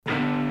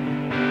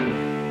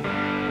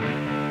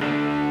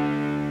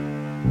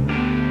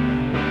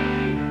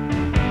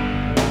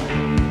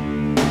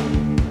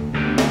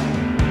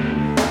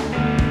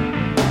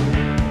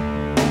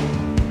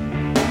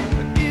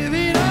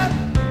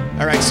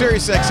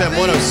Sirius XM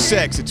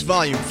 106, it's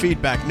Volume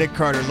Feedback. Nick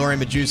Carter, Lori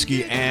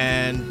Majewski,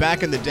 and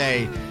back in the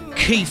day,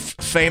 Keith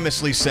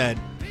famously said,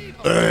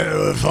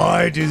 if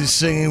I do the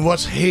singing,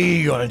 what's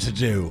he going to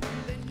do?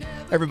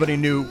 Everybody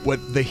knew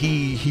what the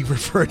he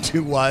referred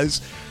to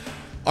was.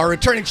 Our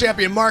returning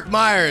champion, Marc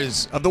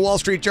Myers of the Wall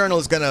Street Journal,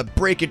 is going to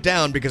break it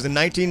down because in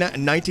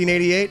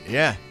 1988,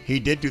 yeah, he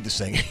did do the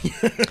singing.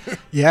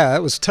 Yeah, it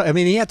was I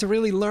mean, he had to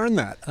really learn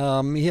that.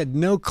 He had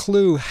no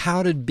clue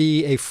how to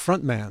be a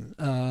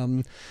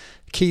frontman.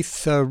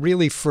 Keith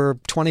really for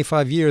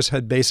 25 years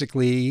had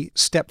basically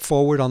stepped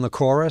forward on the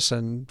chorus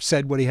and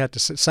said what he had to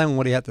sang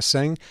what he had to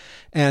sing,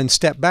 and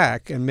stepped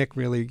back. And Mick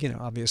really,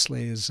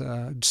 obviously is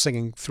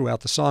singing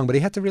throughout the song, but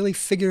he had to really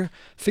figure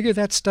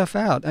that stuff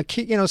out.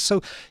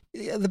 So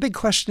the big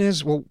question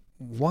is, well,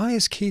 why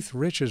is Keith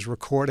Richards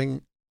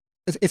recording?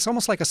 It's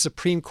almost like a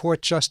Supreme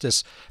Court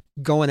justice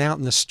going out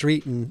in the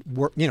street and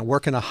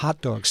working a hot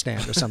dog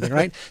stand or something,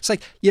 right? It's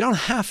like, you don't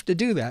have to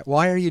do that.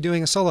 Why are you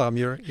doing a solo album?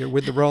 You're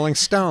with the Rolling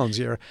Stones.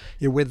 You're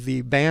with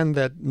the band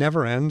that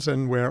never ends,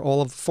 and where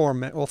all four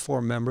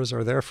members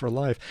are there for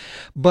life.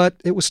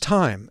 But it was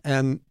time,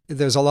 and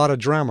there's a lot of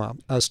drama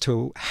as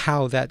to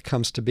how that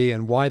comes to be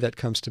and why that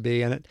comes to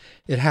be, and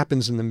it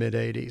happens in the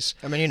mid-'80s.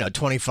 I mean,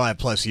 25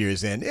 plus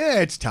years in,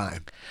 it's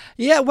time.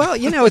 Yeah, well,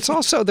 it's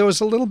also, there was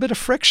a little bit of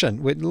friction,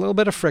 a little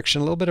bit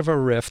of a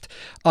rift.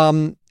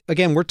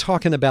 Again, we're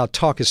talking about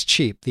Talk Is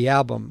Cheap, the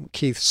album,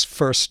 Keith's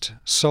first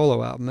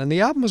solo album. And the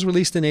album was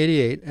released in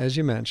 88, as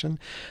you mentioned.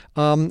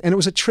 And it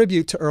was a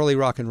tribute to early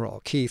rock and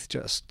roll. Keith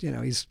just,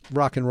 he's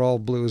rock and roll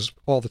blues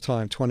all the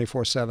time,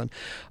 24/7.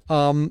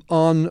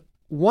 On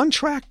one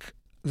track,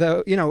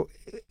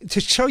 to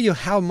show you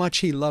how much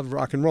he loved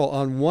rock and roll,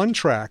 on one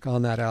track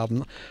on that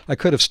album, I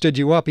Could Have Stood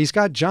You Up, he's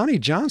got Johnny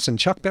Johnson,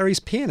 Chuck Berry's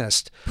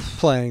pianist,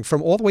 playing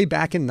from all the way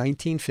back in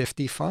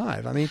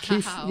 1955. I mean,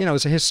 Keith,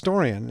 is a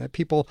historian.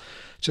 People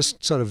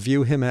just sort of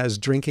view him as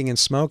drinking and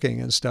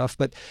smoking and stuff,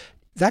 but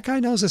that guy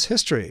knows his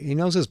history. He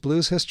knows his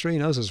blues history. He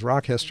knows his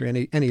rock history,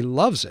 and he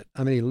loves it.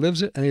 I mean, he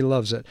lives it and he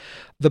loves it.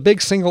 The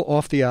big single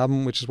off the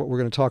album, which is what we're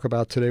going to talk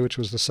about today, which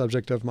was the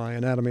subject of my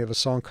Anatomy of a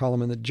Song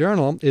column in the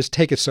Journal, is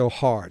Take It So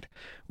Hard,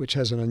 which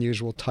has an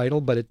unusual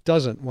title, but it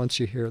doesn't once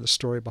you hear the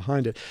story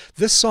behind it.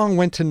 This song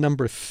went to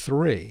number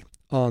 3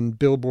 on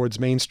Billboard's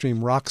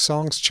mainstream rock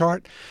songs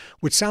chart,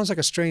 which sounds like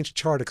a strange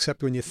chart,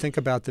 except when you think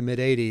about the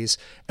mid-'80s,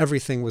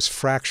 everything was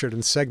fractured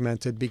and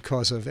segmented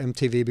because of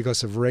MTV,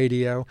 because of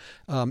radio.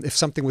 If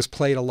something was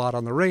played a lot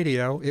on the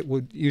radio, it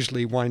would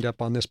usually wind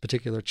up on this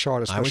particular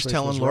chart. I was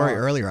telling Lori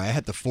earlier, I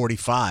had the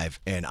 45,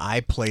 and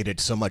I played it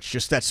so much,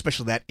 just that,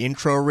 especially that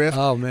intro riff.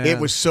 Oh, man. It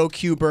was so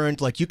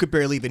cue-burned, like you could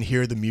barely even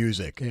hear the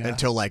music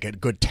until like a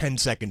good 10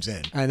 seconds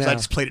in. I know. So I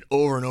just played it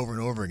over and over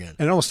and over again.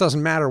 And it almost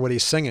doesn't matter what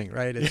he's singing,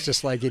 right? It's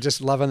just like, you're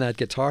just loving that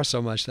guitar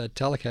so much, that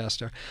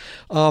Telecaster.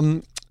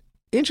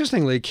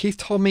 Interestingly, Keith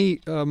told me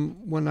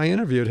when I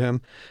interviewed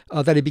him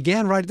that he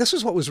began writing. This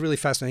is what was really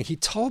fascinating. He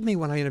told me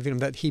when I interviewed him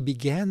that he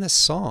began this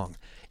song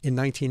in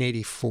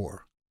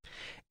 1984.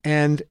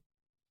 And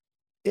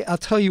I'll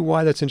tell you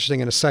why that's interesting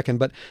in a second.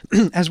 But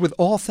as with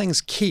all things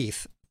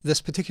Keith,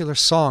 this particular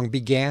song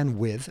began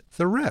with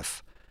the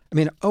riff. I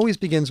mean, it always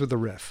begins with the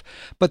riff.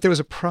 But there was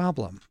a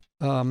problem.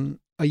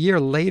 A year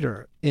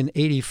later, in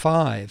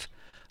 85,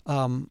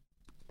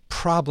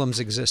 problems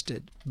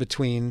existed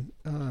between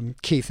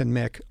Keith and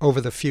Mick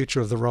over the future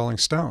of the Rolling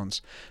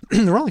Stones.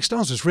 The Rolling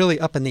Stones was really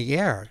up in the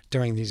air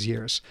during these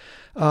years.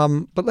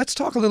 But let's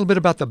talk a little bit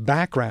about the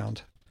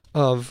background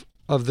of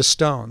the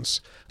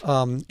Stones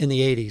in the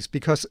 80s,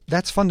 because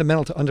that's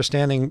fundamental to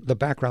understanding the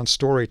background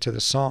story to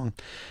the song.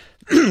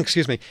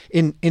 Excuse me.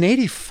 In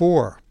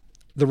 84,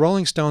 the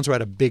Rolling Stones were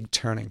at a big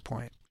turning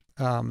point.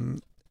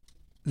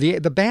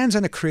 The band's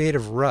in a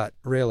creative rut,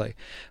 really.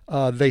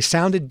 They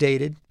sounded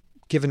dated,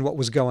 given what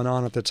was going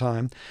on at the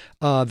time.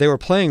 They were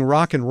playing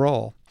rock and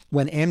roll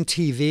when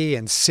MTV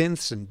and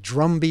synths and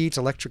drum beats,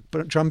 electric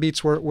drum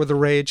beats were the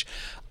rage.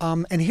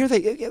 And here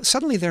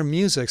suddenly their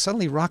music,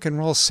 suddenly rock and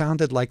roll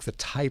sounded like the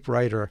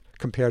typewriter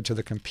compared to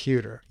the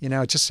computer. It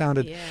just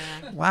sounded,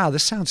 wow,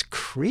 this sounds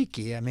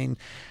creaky. I mean,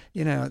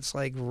 it's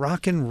like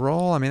rock and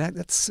roll. I mean,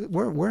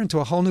 we're into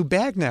a whole new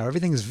bag now.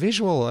 Everything's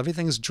visual.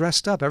 Everything's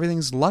dressed up.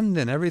 Everything's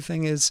London.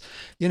 Everything is,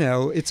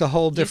 it's a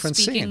whole different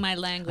scene. You're speaking my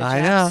language. I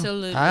know.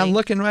 Absolutely. I'm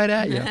looking right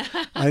at you.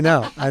 I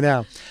know.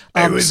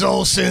 It was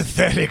all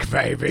synthetic,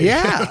 baby.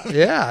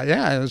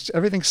 Yeah.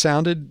 Everything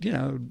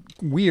sounded,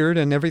 weird,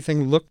 and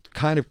everything looked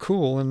kind of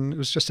cool, and it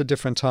was just a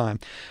different time.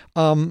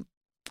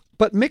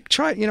 But Mick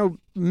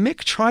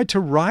tried to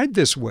ride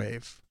this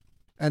wave.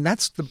 And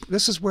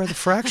this is where the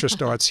fracture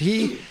starts.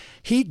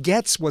 He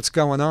gets what's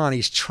going on.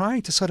 He's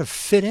trying to sort of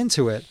fit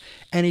into it.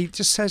 And he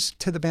just says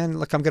to the band,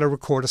 look, I'm going to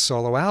record a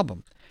solo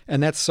album.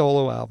 And that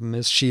solo album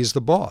is She's the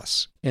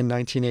Boss in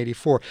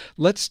 1984.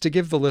 To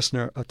give the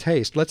listener a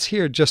taste, let's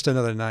hear Just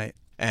Another Night.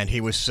 and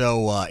he was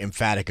so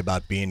emphatic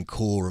about being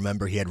cool.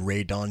 Remember, he had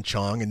Ray Don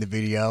Chong in the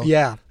video.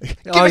 Yeah.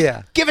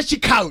 Give us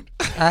your coat.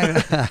 And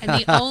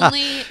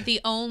the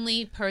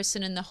only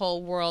person in the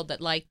whole world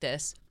that liked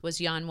this was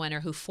Jan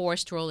Wenner, who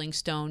forced Rolling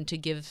Stone to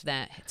give it.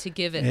 Yeah. Like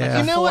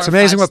a It's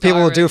amazing what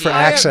people will do for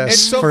access.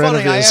 It's so for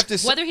funny. interviews. I have to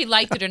say, Whether he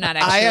liked it or not,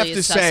 actually,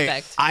 is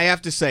suspect. I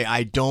have to say,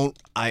 I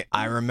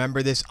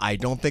remember this. I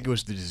don't think it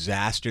was the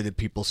disaster that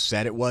people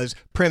said it was.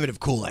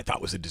 Primitive Cool, I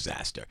thought was a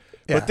disaster.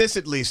 Yeah. But this,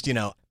 at least,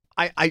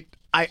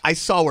 I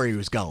saw where he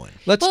was going.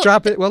 Let's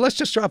drop it. Well, let's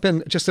just drop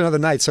in Just Another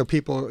Night so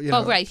people,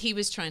 Oh, right. He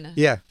was trying to.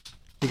 Yeah.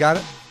 You got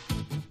it?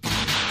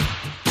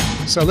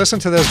 So listen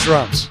to those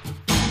drums.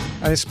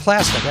 And it's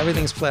plastic.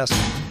 Everything's plastic.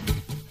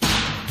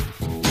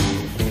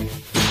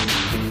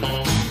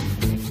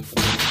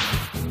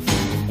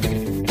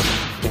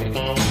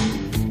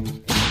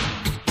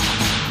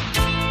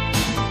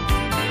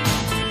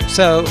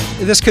 So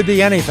this could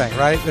be anything,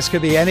 right? This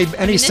could be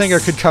any singer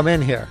could come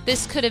in here.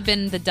 This could have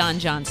been the Don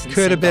Johnson.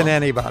 Could have been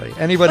anybody.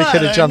 Anybody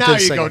could have jumped in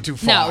singing. Now you go too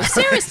far. No,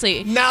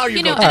 seriously. Now you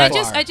go too and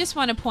far. I just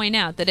want to point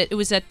out that it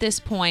was at this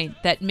point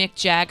that Mick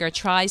Jagger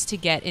tries to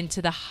get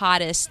into the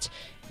hottest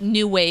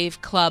new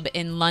wave club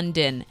in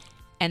London,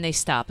 and they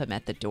stop him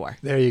at the door.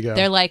 There you go.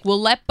 They're like,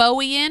 "We'll let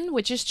Bowie in,"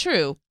 which is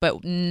true,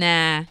 but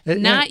not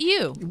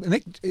you.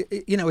 Mick,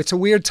 it's a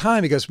weird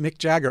time because Mick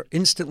Jagger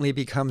instantly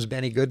becomes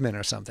Benny Goodman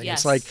or something.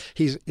 Yes.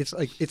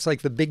 It's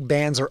like the big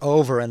bands are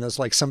over and there's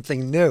like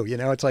something new.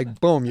 It's like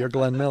boom, you're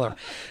Glenn Miller.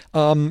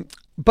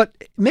 But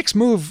Mick's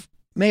move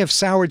may have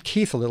soured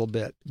Keith a little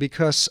bit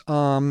because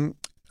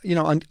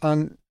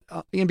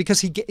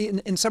because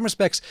in some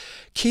respects,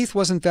 Keith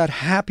wasn't that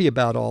happy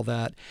about all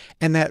that.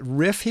 And that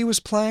riff he was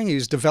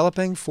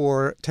developing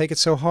for Take It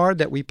So Hard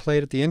that we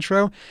played at the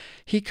intro,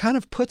 he kind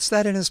of puts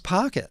that in his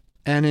pocket.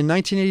 And in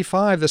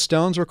 1985, the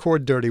Stones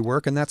record Dirty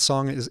Work, and that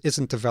song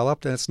isn't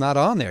developed, and it's not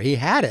on there. He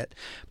had it,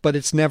 but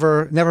it's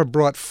never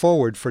brought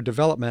forward for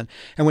development.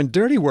 And when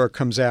Dirty Work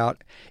comes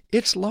out,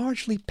 it's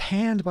largely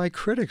panned by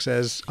critics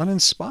as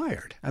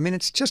uninspired. I mean,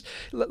 it's just,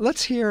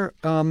 let's hear,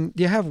 do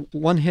you have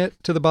One Hit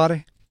to the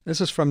Body? This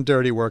is from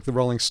Dirty Work, the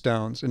Rolling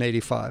Stones, in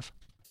 85.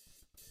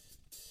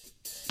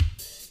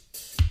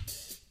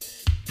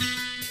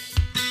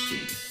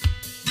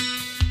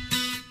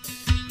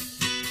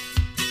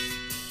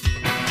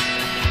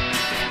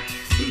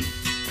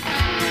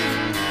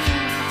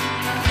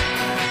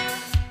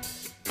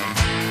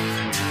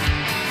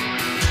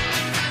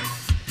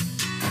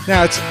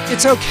 Now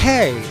it's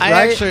okay,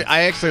 right?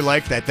 I actually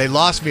like that. They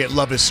lost me at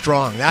Love Is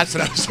Strong. That's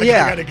what I was saying.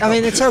 Yeah, I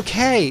mean, it's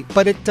okay,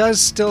 but it does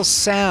still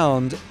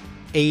sound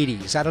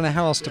 80s. I don't know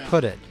how else to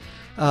put it.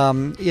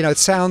 It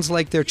sounds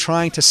like they're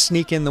trying to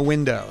sneak in the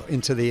window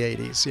into the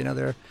 80s.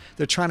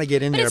 They're trying to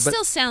get in there. But it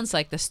still sounds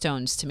like the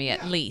Stones to me,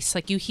 at least.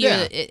 Like you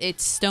hear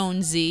it's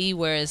Stone Z,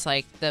 whereas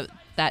like that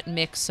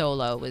Mick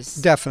solo was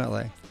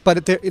definitely.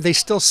 But they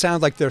still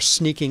sound like they're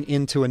sneaking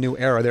into a new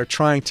era. They're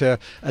trying to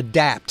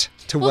adapt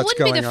to what's going on. Well, it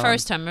wouldn't be the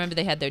first time. Remember,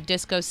 they had their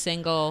disco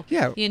single.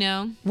 Yeah.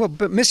 Well,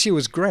 but Miss You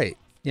was great.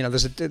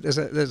 There's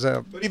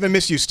a. But even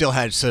Miss You still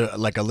had sort of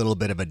like a little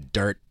bit of a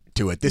dirt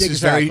to it. This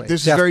exactly.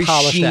 is very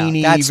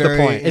sheeny. That's the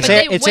point. It's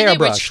when airbrushed. They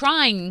were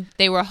trying,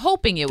 they were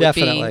hoping it would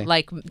Definitely. be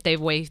like the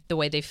way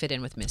they fit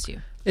in with Miss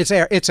You. It's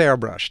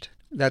airbrushed.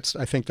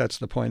 I think that's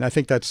the point. I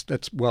think that's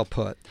well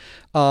put.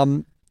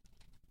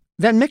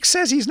 Then Mick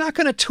says he's not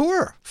going to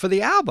tour for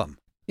the album.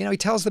 He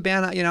tells the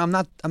band, I'm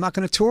not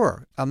going to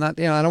tour. I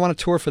don't want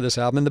to tour for this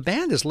album. And the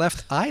band is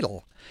left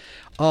idle.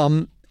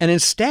 And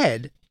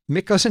instead,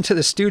 Mick goes into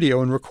the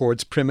studio and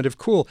records Primitive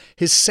Cool,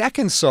 his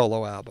second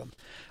solo album.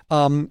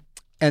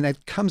 And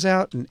it comes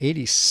out in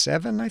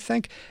 87, I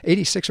think,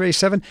 86 or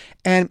 87.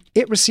 And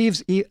it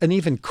receives an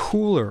even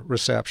cooler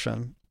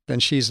reception than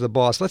She's the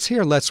Boss. Let's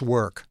hear Let's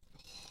Work.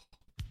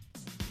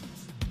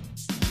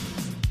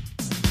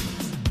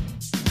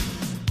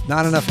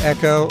 Not enough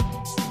echo,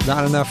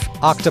 not enough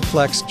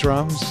octaplex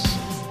drums.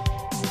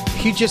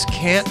 He just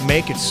can't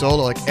make it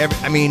solo.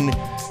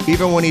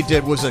 Even when he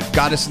did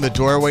Got Us in the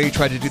Doorway, he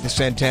tried to do the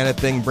Santana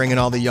thing, bringing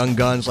all the young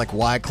guns like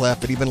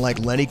Wyclef, but even like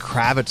Lenny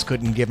Kravitz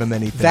couldn't give him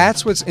anything.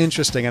 That's what's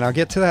interesting, and I'll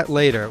get to that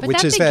later. But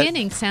that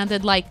beginning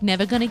sounded like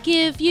 "Never Gonna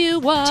Give You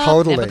Up,"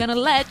 Totally. "Never Gonna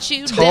Let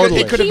You."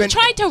 Totally. He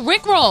tried to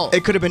rickroll.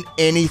 It could have been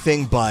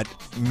anything but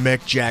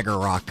Mick Jagger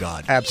rock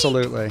god.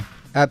 Absolutely.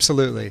 What's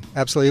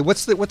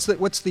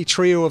the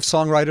trio of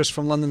songwriters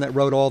from London that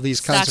wrote all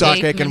these kinds of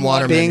Stock and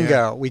Waterman? Bingo.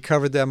 Yeah. We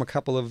covered them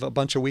a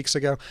bunch of weeks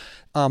ago.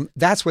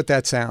 That's what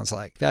that sounds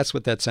like.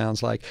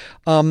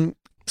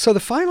 So the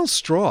final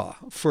straw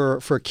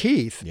for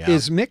Keith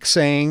is Mick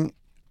saying,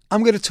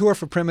 "I'm going to tour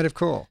for Primitive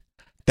Cool."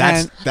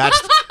 That's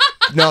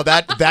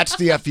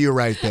the FU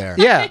right there.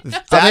 Yeah.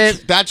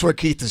 That's where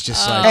Keith is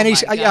just like. And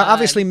he's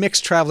obviously Mick's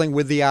traveling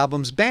with the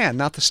album's band,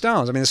 not the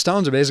Stones. I mean, the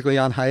Stones are basically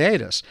on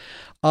hiatus.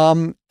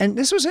 And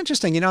this was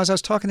interesting. As I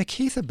was talking to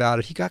Keith about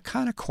it, he got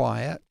kind of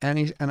quiet,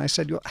 and I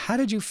said, "How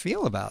did you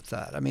feel about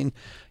that? I mean,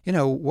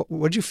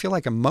 what did you feel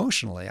like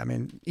emotionally? I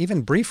mean,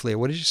 even briefly,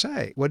 what did you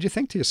say? What did you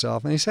think to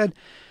yourself?" And he said,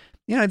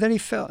 then he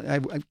felt,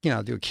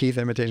 do a Keith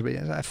imitation,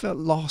 but I felt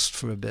lost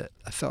for a bit.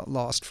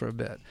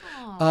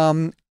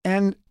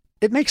 And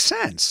it makes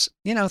sense.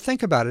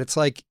 Think about it. It's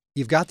like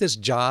you've got this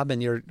job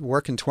and you're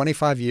working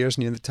 25 years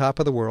and you're at the top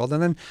of the world.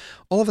 And then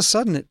all of a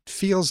sudden it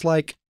feels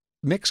like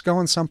Mick's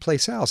going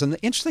someplace else. And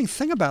the interesting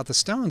thing about the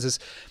Stones is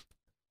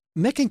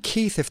Mick and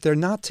Keith, if they're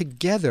not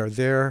together,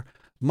 they're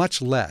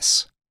much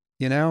less.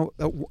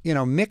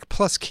 Mick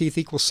plus Keith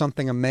equals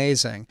something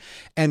amazing.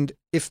 And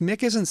if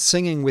Mick isn't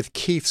singing with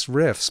Keith's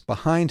riffs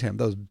behind him,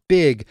 those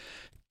big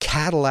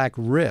Cadillac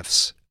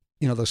riffs,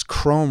 those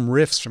chrome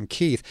riffs from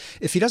Keith,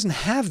 if he doesn't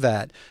have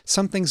that,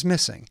 something's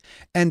missing.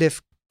 And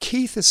if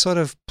Keith is sort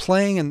of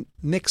playing and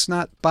Mick's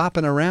not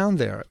bopping around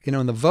there,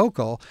 in the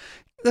vocal,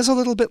 there's a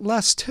little bit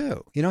less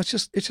too. It's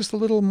just a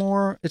little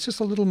more. It's just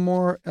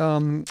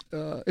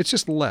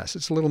less.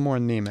 It's a little more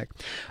anemic.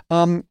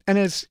 And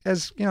as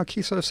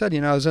Keith sort of said,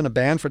 I was in a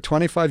band for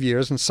 25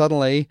 years, and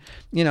suddenly,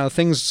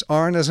 things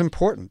aren't as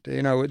important.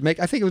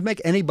 I think it would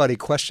make anybody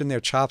question their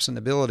chops and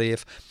ability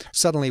if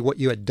suddenly what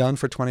you had done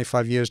for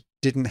 25 years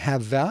didn't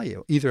have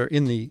value, either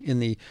in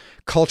the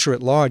culture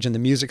at large and the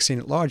music scene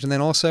at large, and then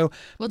also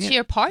to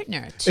your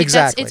partner.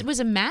 Exactly, it was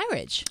a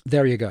marriage.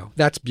 There you go.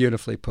 That's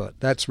beautifully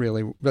put. That's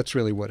really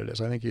what it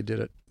is. I think you did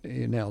it.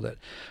 You nailed it.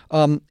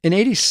 In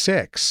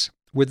 '86,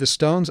 with the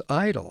Stones'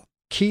 Idol,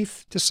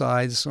 Keith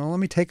decides, well, let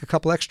me take a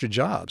couple extra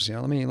jobs.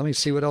 Let me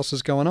see what else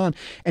is going on.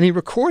 And he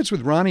records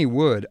with Ronnie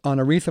Wood on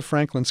Aretha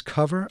Franklin's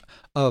cover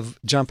of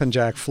Jumpin'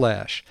 Jack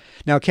Flash.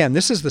 Now, Ken,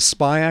 this is the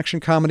spy action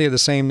comedy of the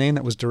same name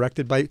that was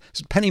directed by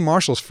Penny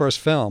Marshall's first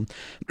film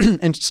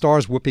and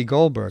stars Whoopi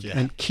Goldberg. Yeah.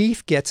 And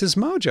Keith gets his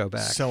mojo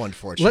back. So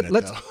unfortunate,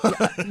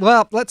 though.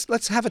 Well,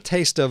 let's have a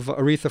taste of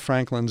Aretha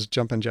Franklin's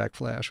Jumpin' Jack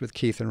Flash with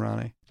Keith and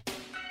Ronnie.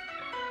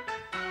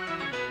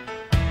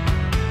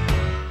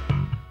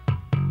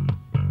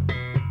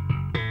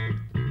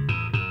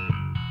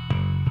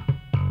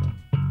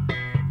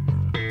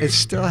 It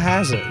still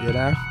has it,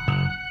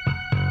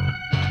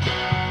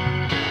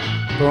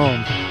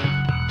 Boom.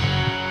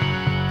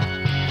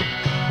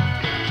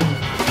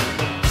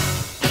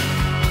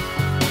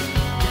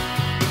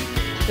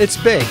 It's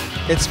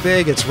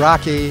big. It's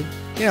rocky.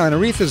 And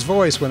Aretha's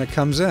voice, when it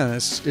comes in,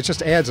 it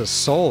just adds a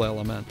soul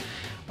element.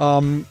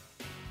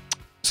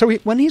 So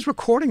when he's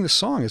recording the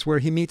song is where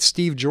he meets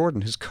Steve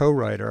Jordan, his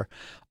co-writer,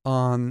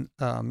 on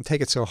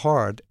Take It So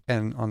Hard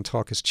and on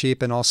Talk Is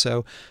Cheap, and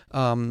also,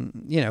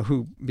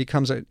 who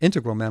becomes an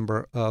integral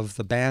member of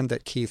the band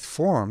that Keith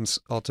forms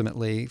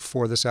ultimately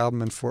for this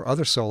album and for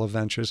other solo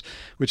ventures,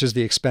 which is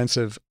the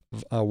Expensive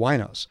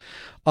Winos.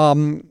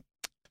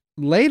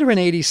 Later in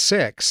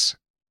 '86,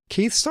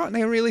 Keith's starting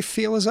to really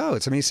feel his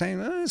oats. He's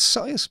saying,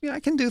 I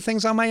can do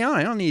things on my own.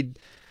 I don't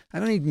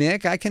need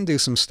Mick. I can do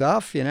some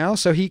stuff,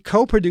 So he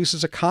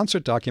co-produces a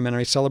concert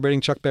documentary celebrating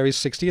Chuck Berry's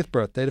 60th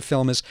birthday. The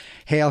film is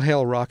Hail,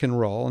 Hail, Rock and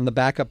Roll. And the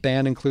backup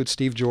band includes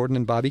Steve Jordan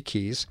and Bobby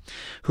Keys,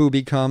 who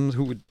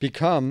would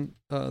become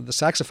the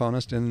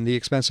saxophonist in The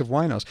Expensive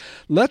Winos.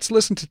 Let's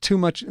listen to Too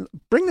Much.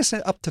 Bring this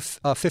up to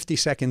 50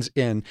 seconds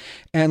in.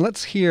 And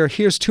let's hear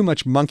Here's Too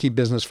Much Monkey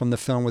Business from the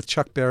film with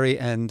Chuck Berry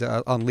and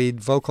on lead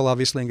vocal,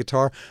 obviously, and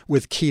guitar,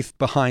 with Keith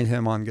behind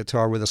him on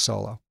guitar with a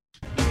solo.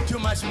 Too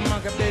much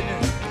monkey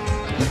business.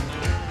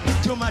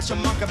 Too much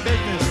monkey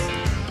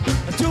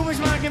business. Too much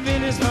monkey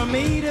business for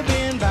me to be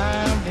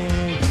involved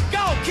in.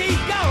 Go, Keith,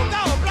 go,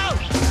 blow.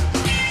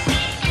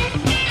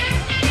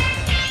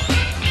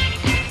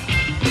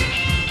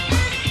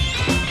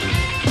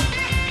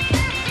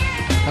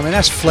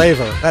 That's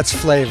flavor. That's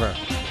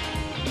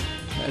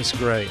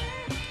great.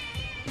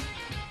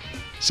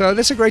 So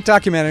this is a great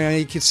documentary.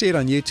 You can see it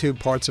on YouTube,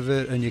 parts of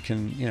it, and you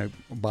can,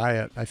 buy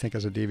it, I think,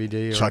 as a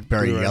DVD. Chuck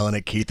Berry yelling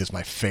at Keith is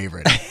my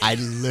favorite. I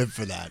live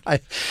for that.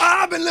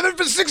 I've been living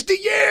for 60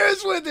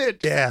 years with it.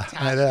 Yeah,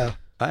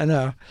 I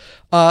know.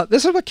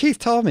 This is what Keith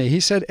told me. He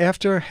said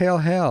after Hail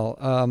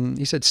Hail,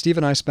 he said, Steve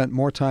and I spent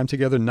more time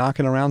together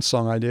knocking around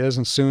song ideas,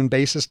 and soon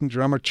bassist and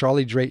drummer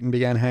Charlie Drayton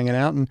began hanging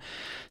out, and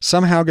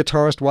somehow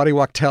guitarist Waddy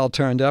Wachtel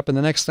turned up, and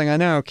the next thing I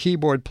know,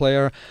 keyboard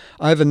player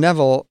Aaron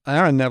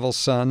Neville's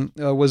son,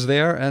 was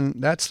there, and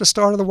that's the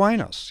start of the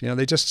Winos.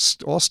 They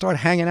just all start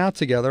hanging out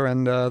together,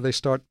 and they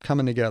start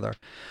coming together.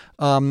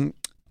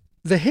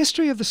 The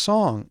history of the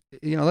song,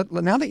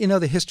 now that you know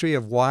the history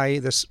of why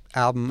this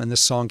album and this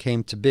song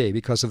came to be,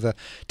 because of the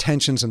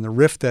tensions and the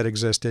rift that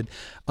existed,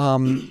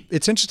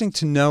 it's interesting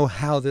to know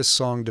how this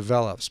song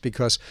develops,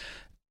 because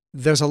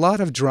there's a lot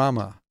of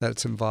drama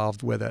that's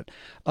involved with it.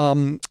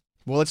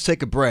 Well, let's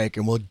take a break,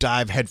 and we'll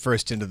dive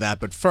headfirst into that.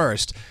 But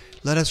first,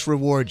 let us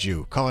reward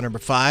you. Caller number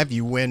 5,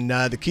 you win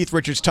the Keith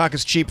Richards Talk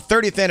Is Cheap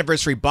 30th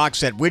Anniversary Box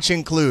Set, which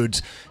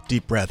includes,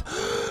 deep breath,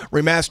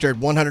 remastered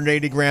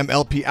 180-gram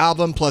LP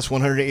album, plus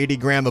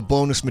 180-gram of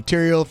bonus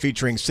material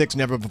featuring 6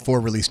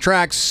 never-before-released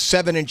tracks,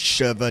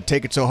 7-inch of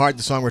Take It So Hard,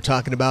 the song we're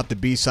talking about, the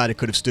B-side, It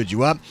Could Have Stood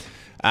You Up,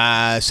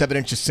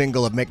 7-inch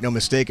single of Make No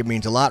Mistake, It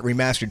Means a Lot,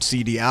 remastered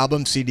CD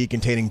album, CD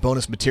containing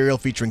bonus material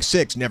featuring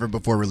 6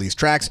 never-before-released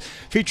tracks,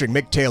 featuring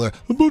Mick Taylor,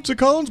 Bootsy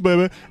Collins,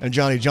 baby, and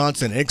Johnny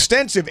Johnson. An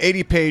extensive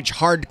 80-page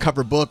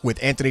hardcover book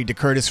with Anthony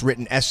DeCurtis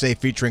written essay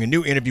featuring a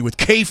new interview with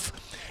Keith,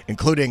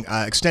 including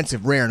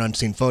extensive rare and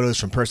unseen photos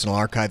from personal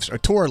archives, a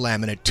tour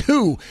laminate,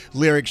 2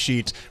 lyric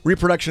sheets,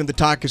 reproduction of the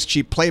Talk is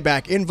Cheap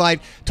playback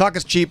invite, Talk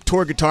is Cheap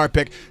tour guitar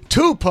pick,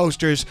 2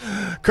 posters,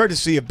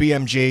 courtesy of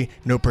BMG,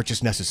 no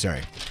purchase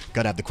necessary.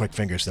 Gotta have the quick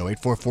fingers, though.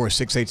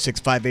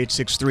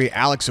 844-686-5863.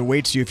 Alex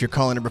awaits you if you're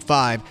calling number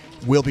 5.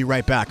 We'll be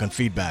right back on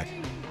Feedback.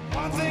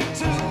 One thing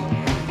to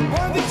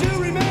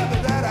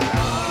remember that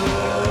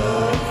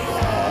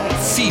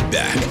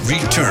Feedback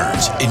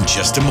returns in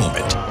just a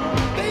moment.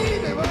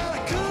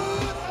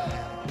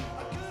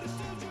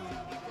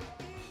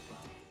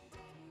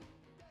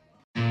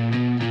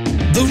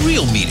 The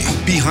real meaning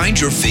behind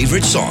your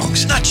favorite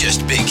songs. Not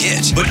just big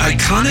hits, but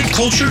iconic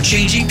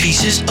culture-changing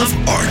pieces of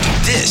art.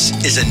 This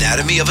is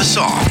Anatomy of a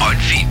Song on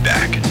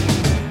Feedback.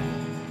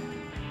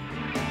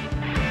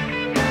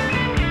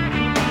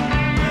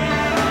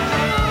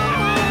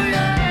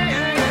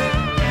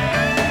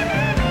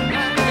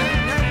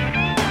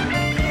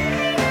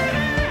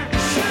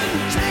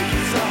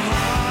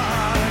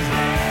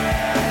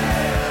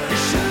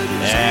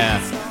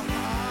 Yeah.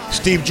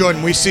 Steve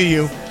Jordan, we see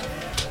you.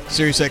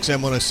 Sirius XM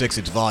 106,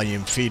 it's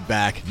Volume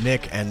Feedback.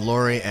 Nick and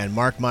Lori and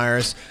Mark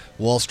Myers,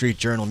 Wall Street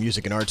Journal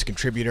music and arts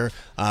contributor,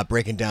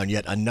 breaking down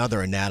yet another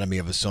anatomy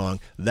of a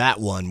song. That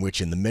one, which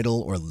in the middle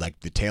or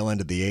like the tail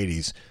end of the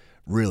 80s,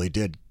 really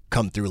did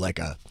come through like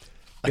a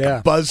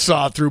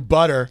buzzsaw through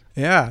butter.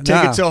 Yeah.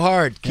 Take It So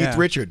Hard, Keith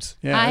Richards.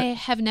 Yeah. I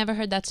have never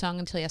heard that song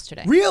until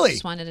yesterday. Really?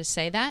 Just wanted to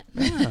say that.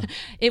 Yeah.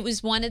 It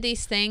was one of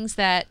these things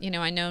that,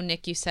 I know,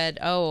 Nick, you said,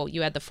 oh,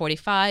 you had the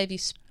 45, you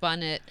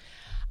spun it.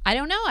 I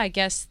don't know, I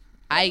guess...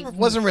 It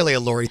wasn't really a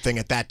Lori thing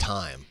at that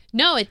time.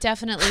 No, it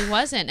definitely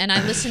wasn't. And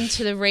I listened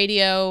to the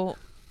radio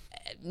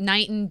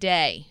night and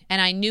day, and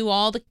I knew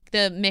all the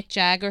Mick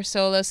Jagger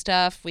solo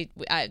stuff, the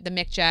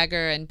Mick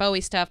Jagger and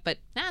Bowie stuff, but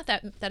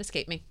that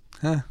escaped me.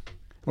 Huh.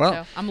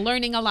 Well, so I'm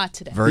learning a lot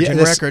today. Virgin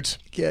Records.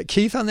 Yeah,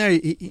 Keith on there,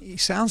 he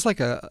sounds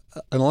like an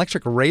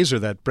electric razor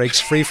that breaks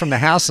free from the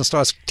house and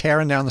starts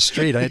tearing down the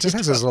street. It just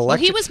has this electric... Well,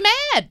 he was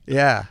mad.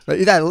 Yeah,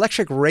 but that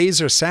electric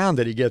razor sound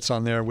that he gets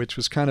on there, which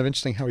was kind of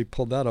interesting how he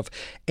pulled that off.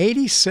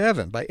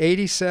 87, by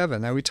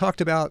 87. Now, we talked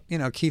about,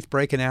 Keith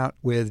breaking out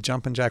with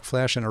Jumpin' Jack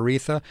Flash and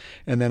Aretha,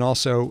 and then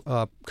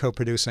also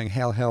co-producing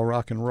Hail, Hail,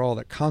 Rock and Roll,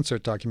 that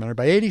concert documentary.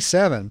 By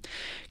 87,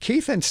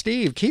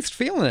 Keith's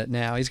feeling it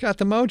now. He's got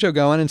the mojo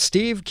going, and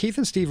Keith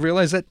and Steve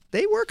realize that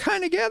they work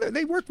kind of together.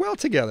 They work well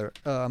together.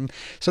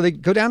 So they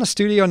go down to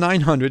Studio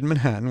 900 in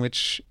Manhattan,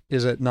 which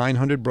is at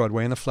 900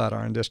 Broadway in the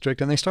Flatiron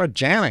District, and they start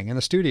jamming in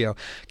the studio.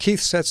 Keith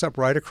sets up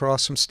right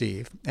across from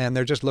Steve, and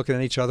they're just looking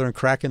at each other and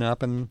cracking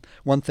up, and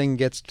one thing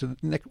leads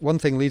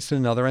to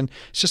another, and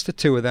it's just the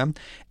two of them.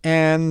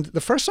 And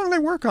the first song they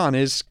work on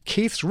is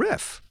Keith's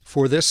riff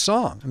for this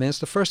song. I mean, it's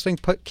the first thing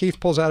Keith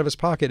pulls out of his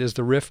pocket is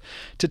the riff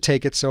to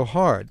Take It So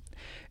Hard.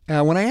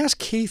 When I asked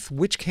Keith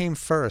which came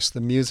first, the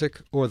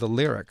music or the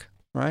lyric,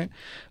 right,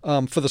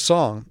 for the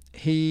song,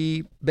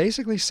 he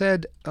basically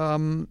said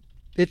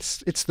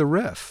it's the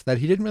riff, that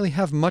he didn't really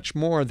have much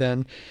more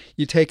than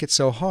You Take It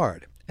So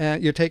Hard.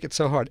 You Take It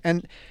So Hard.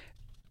 And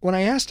when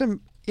I asked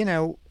him,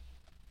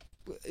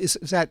 is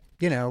that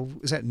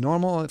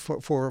normal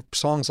for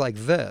songs like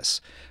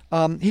this?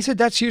 He said,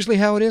 that's usually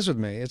how it is with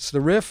me. It's the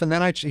riff, and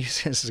then he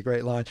says, this is a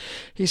great line.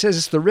 He says,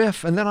 it's the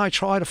riff, and then I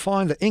try to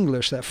find the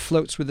English that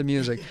floats with the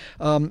music.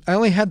 I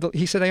only had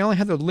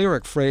the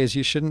lyric phrase,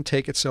 you shouldn't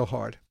take it so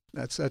hard.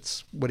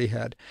 That's what he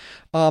had.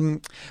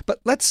 But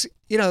let's,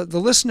 the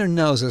listener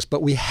knows this,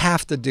 but we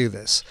have to do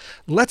this.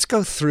 Let's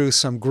go through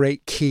some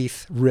great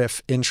Keith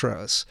riff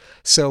intros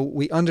so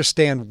we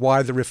understand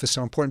why the riff is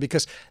so important,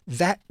 because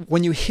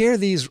when you hear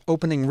these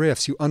opening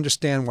riffs, you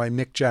understand why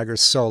Mick Jagger's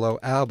solo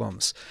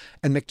albums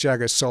and Mick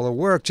Jagger's solo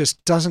work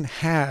just doesn't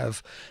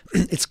have,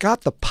 it's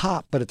got the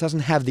pop, but it doesn't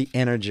have the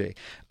energy,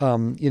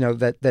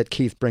 that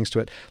Keith brings to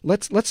it.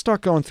 Let's start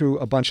going through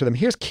a bunch of them.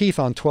 Here's Keith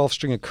on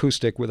 12-string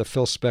acoustic with a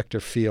Phil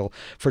Spector feel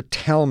for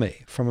Tell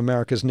Me from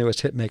America's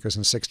Newest Hitmakers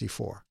in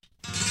 '64.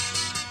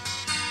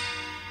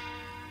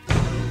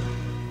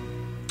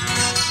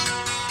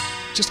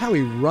 Just how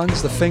he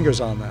runs the fingers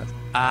on that.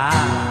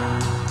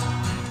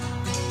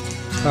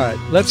 All right,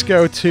 let's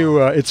go to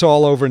It's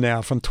All Over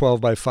Now from 12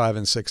 by 5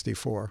 in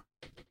 '64.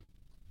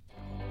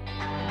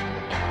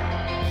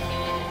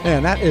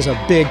 Man, that is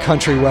a big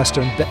country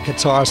western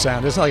guitar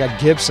sound. It's like a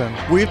Gibson.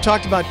 We've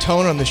talked about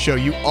tone on the show.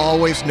 You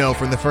always know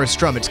from the first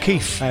strum, it's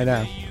Keith. I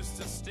know.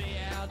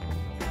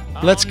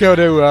 Let's go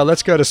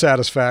to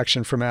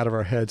Satisfaction from Out of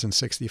Our Heads in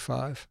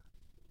 '65.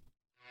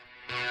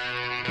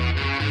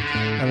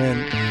 I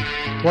mean,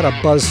 what a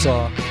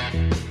buzzsaw.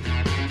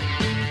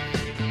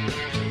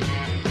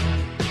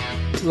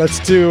 Let's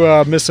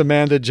do Miss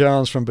Amanda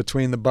Jones from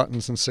Between the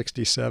Buttons in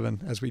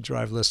 '67 as we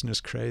drive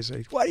listeners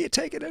crazy. Why are you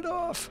taking it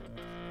off?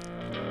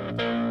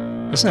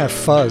 Doesn't have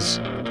fuzz.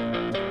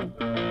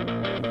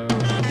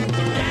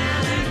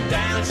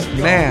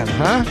 Man,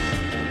 huh?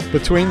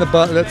 Between the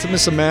buttons. That's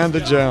Miss Amanda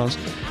Jones.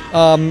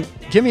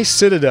 Give me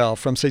Citadel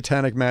from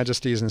Satanic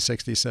Majesties in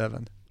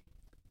 '67.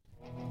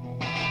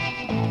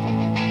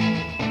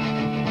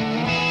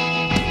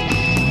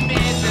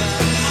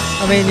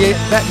 I mean,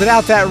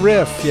 without that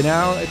riff,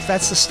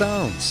 that's the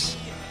Stones.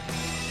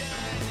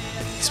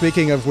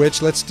 Speaking of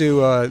which, let's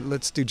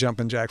do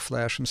Jumpin' Jack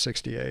Flash from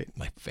 '68.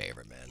 My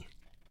favorite, man.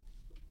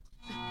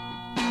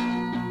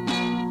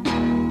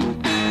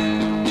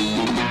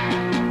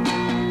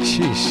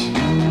 Sheesh.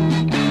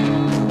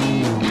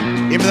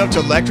 Even though it's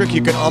electric,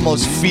 you can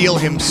almost feel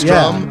him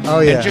strum. Yeah. Oh,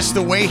 yeah. And just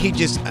the way he I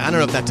don't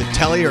know if that's a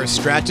telly or a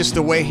Strat, just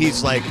the way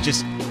he's like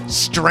just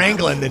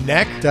strangling the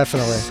neck.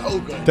 Definitely. So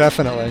good.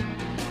 Definitely.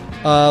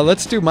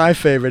 Let's do my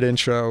favorite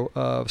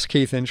intro,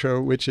 Keith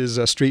intro, which is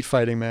Street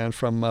Fighting Man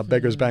from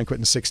Beggar's Banquet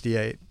in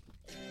 '68.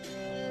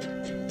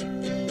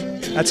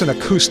 That's an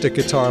acoustic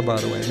guitar, by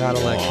the way, not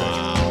electric.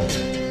 Wow.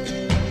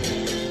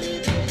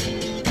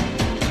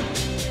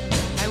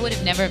 I would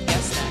have never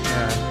guessed that.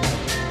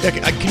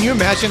 Can you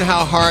imagine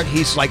how hard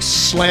he's like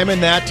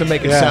slamming that to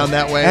make it sound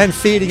that way? And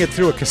feeding it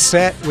through a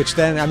cassette, which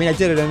then, I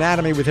did an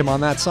Anatomy with him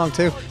on that song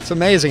too. It's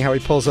amazing how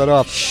he pulls that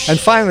off. And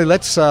finally,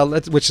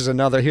 here's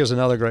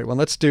another great one.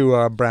 Let's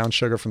do Brown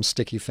Sugar from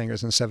Sticky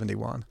Fingers in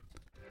 '71.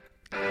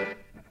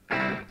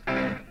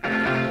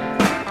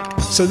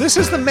 So this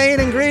is the main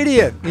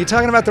ingredient. You're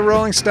talking about the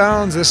Rolling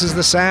Stones. This is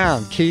the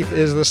sound. Keith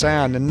is the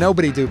sound, and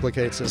nobody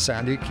duplicates the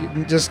sound.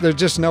 There's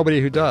just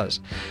nobody who does.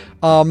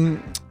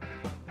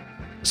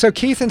 So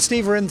Keith and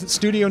Steve are in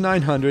Studio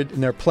 900,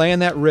 and they're playing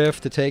that riff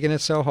to take it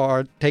so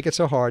hard,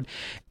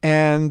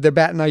 and they're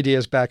batting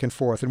ideas back and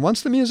forth. And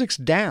once the music's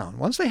down,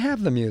 once they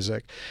have the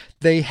music,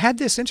 they had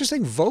this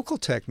interesting vocal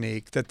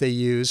technique that they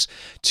use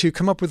to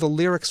come up with the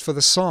lyrics for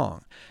the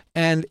song.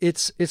 And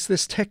it's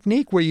this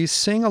technique where you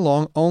sing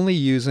along only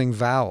using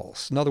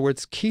vowels. In other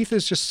words, Keith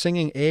is just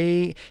singing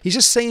he's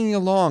just singing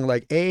along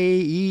like A,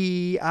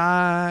 E,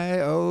 I,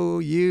 O,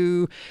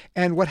 U.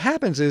 And what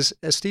happens is,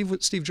 as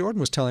Steve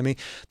Jordan was telling me,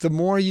 the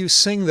more you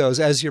sing those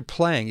as you're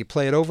playing, you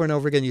play it over and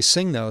over again, you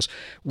sing those,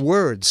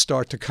 words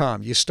start to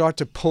come. You start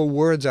to pull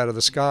words out of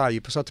the sky.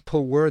 You start to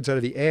pull words out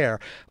of the air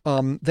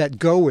that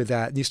go with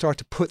that. And you start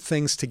to put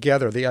things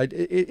together.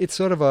 It's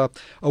sort of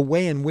a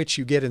way in which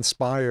you get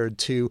inspired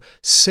to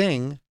sing,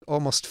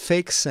 almost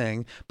fake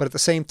sing, but at the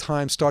same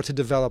time start to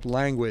develop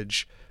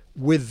language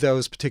with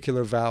those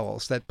particular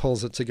vowels that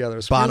pulls it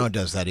together. So Bono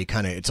does that.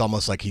 It's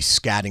almost like he's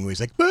scatting where he's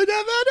like,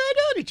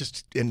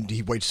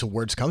 he waits till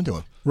words come to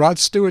him. Rod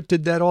Stewart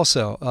did that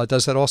also,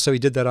 does that also. He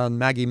did that on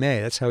Maggie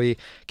May. That's how he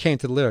came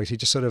to the lyrics. He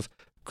just sort of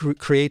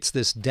creates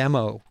this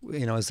demo,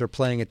 as they're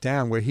playing it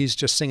down, where he's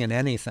just singing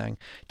anything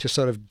to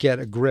sort of get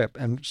a grip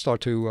and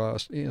start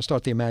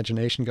the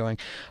imagination going.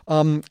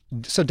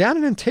 So down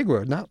in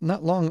Antigua,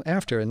 not long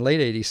after, in late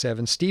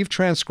 '87, Steve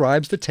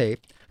transcribes the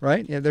tape.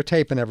 Right? Yeah, they're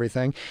taping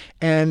everything.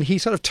 And he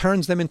sort of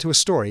turns them into a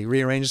story. He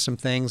rearranges some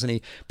things and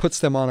he puts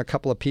them on a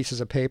couple of pieces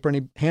of paper and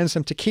he hands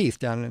them to Keith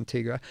down in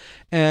Antigua.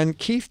 And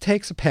Keith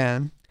takes a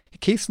pen.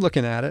 Keith's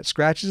looking at it,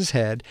 scratches his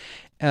head.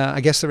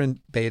 I guess they're in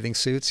bathing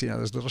suits,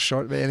 those little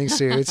short bathing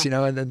suits,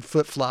 and then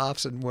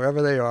flip-flops and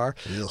wherever they are.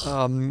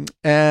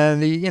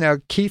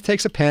 And Keith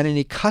takes a pen and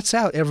he cuts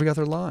out every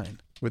other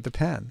line with the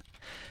pen.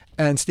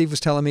 And Steve was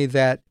telling me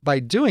that by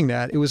doing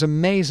that, it was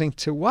amazing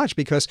to watch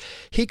because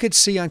he could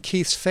see on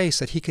Keith's face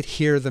that he could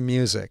hear the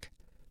music.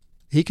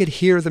 He could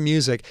hear the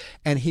music,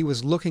 and he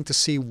was looking to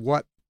see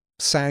what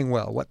sang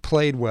well, what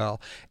played well.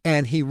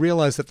 And he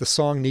realized that the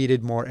song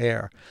needed more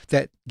air,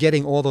 that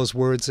getting all those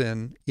words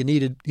in, you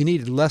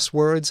needed less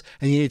words,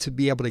 and you needed to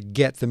be able to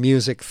get the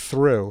music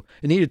through.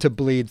 It needed to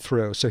bleed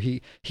through. So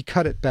he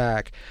cut it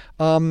back.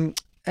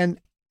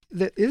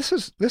 This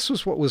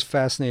was what was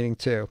fascinating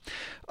too.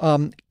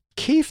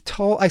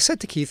 I said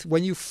to Keith,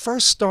 when you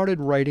first started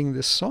writing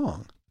this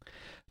song,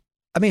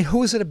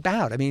 who is it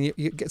about?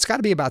 It's got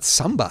to be about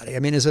somebody.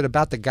 Is it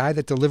about the guy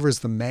that delivers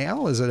the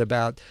mail? Is it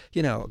about,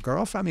 a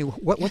girlfriend?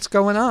 What's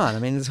going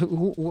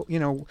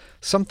on?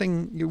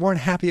 Something, you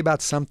weren't happy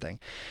about something.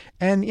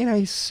 And,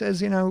 he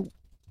says,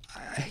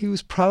 he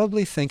was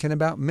probably thinking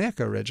about Mick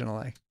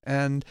originally.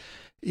 And,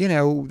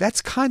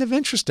 that's kind of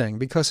interesting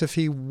because if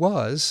he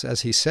was,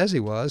 as he says he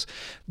was,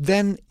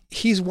 then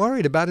he's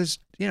worried about his,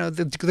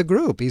 the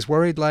group. He's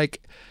worried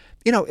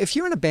if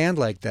you're in a band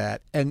like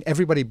that and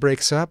everybody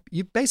breaks up,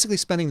 you're basically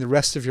spending the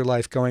rest of your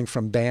life going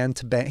from band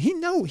to band.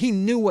 He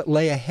knew what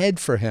lay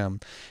ahead for him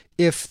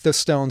if the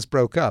Stones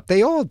broke up.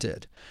 They all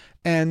did.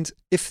 And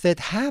if that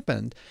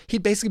happened,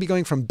 he'd basically be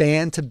going from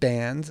band to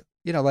band,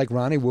 like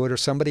Ronnie Wood or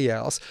somebody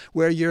else,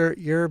 where you're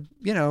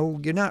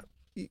not,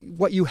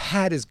 what you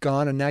had is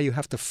gone and now you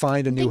have to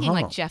find a new home.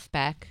 Like Jeff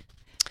Beck.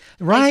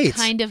 Right.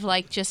 Kind of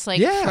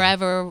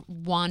forever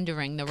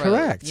wandering the road.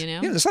 Correct.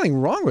 There's nothing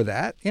wrong with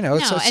that.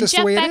 It's just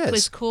the way it is. Jeff Beck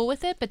was cool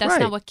with it, but that's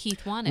not what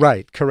Keith wanted.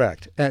 Right,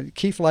 correct. And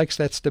Keith likes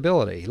that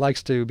stability. He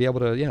likes to be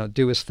able to,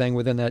 do his thing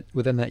within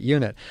that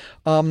unit.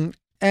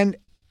 And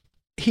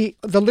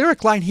the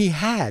lyric line he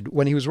had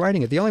when he was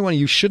writing it, the only one,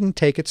 you shouldn't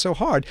take it so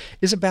hard,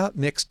 is about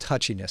Mick's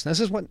touchiness. Now,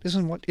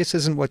 this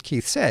isn't what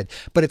Keith said,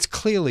 but it's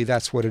clearly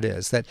that's what it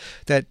is. That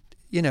that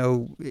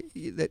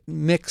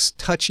Mick's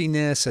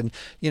touchiness and,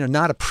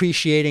 not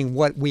appreciating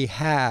what we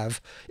have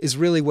is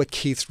really what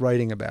Keith's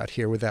writing about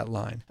here with that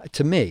line.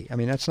 To me, I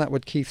mean, that's not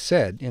what Keith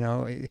said.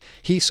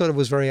 He sort of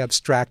was very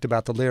abstract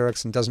about the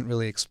lyrics and doesn't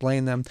really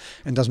explain them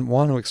and doesn't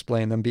want to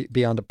explain them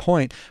beyond a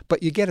point.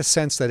 But you get a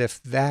sense that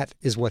if that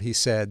is what he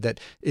said, that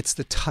it's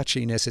the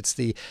touchiness, it's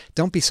the,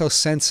 don't be so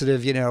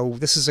sensitive,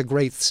 this is a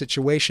great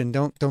situation,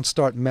 don't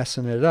start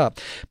messing it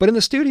up. But in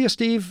the studio,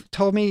 Steve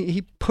told me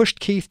he pushed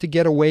Keith to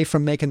get away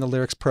from making the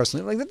lyrics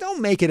personally. Like, don't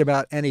make it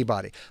about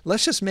anybody.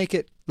 Let's just make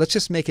it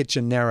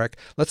generic.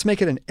 Let's make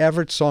it an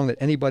Everett song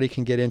that anybody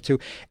can get into.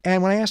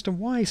 And when I asked him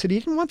why, he said he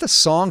didn't want the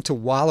song to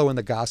wallow in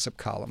the gossip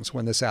columns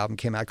when this album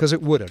came out, because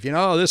it would have.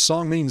 This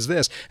song means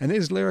this, and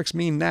these lyrics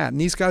mean that, and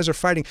these guys are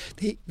fighting.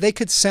 They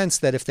could sense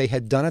that if they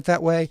had done it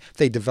that way,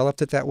 they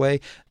developed it that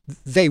way,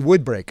 they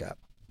would break up.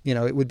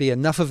 It would be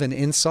enough of an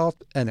insult,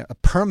 and a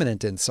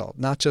permanent insult,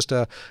 not just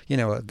a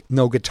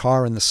no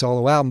guitar in the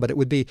solo album, but it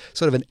would be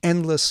sort of an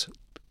endless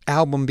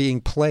album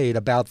being played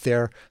about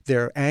their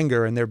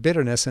anger and their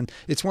bitterness. And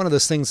it's one of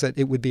those things that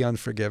it would be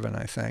unforgiven,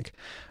 I think.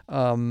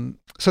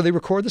 So they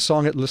record the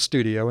song at Le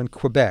Studio in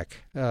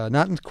Quebec,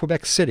 not in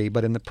Quebec City,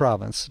 but in the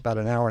province, about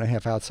an hour and a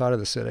half outside of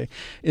the city,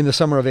 in the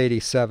summer of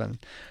 '87.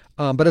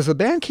 But as the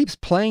band keeps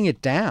playing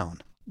it down,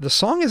 the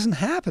song isn't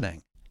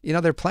happening.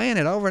 They're playing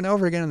it over and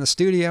over again in the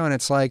studio, and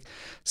it's like,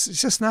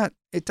 it's just not,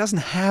 it doesn't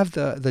have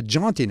the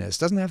jauntiness,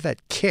 doesn't have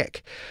that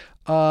kick.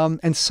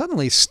 And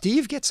suddenly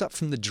Steve gets up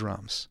from the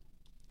drums.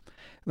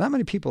 Not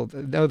many people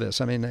know this.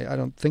 I mean, I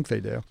don't think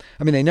they do.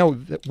 I mean, they know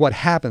what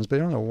happens, but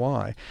they don't know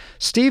why.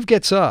 Steve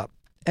gets up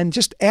and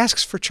just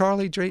asks for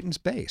Charlie Drayton's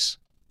bass.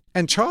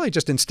 And Charlie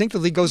just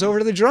instinctively goes over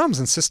to the drums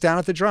and sits down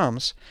at the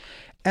drums.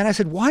 And I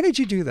said, why did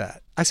you do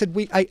that? I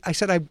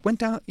said, I went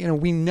down,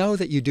 we know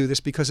that you do this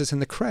because it's in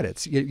the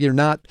credits.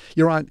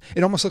 You're on,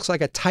 it almost looks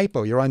like a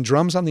typo. You're on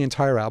drums on the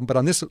entire album, but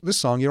on this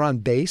song, you're on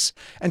bass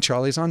and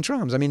Charlie's on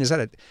drums. I mean, was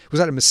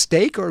that a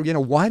mistake, or,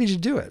 why did you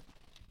do it?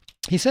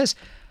 He says,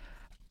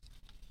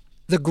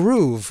 the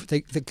groove,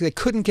 they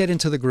couldn't get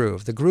into the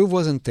groove. The groove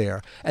wasn't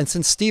there. And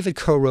since Steve had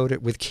co-wrote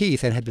it with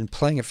Keith and had been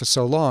playing it for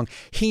so long,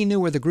 he knew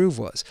where the groove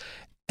was.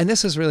 And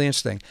this is really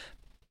interesting.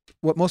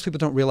 What most people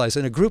don't realize,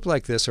 in a group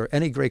like this, or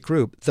any great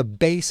group, the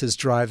bass is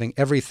driving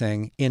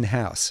everything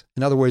in-house.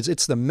 In other words,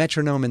 it's the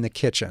metronome in the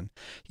kitchen.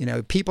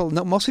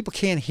 Most people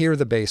can't hear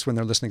the bass when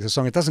they're listening to the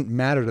song. It doesn't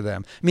matter to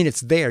them. I mean,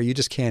 it's there, you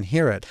just can't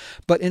hear it.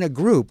 But in a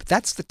group,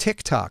 that's the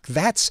tick-tock.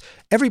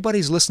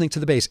 Everybody's listening to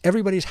the bass.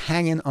 Everybody's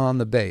hanging on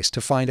the bass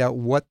to find out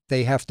what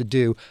they have to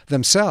do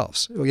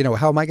themselves.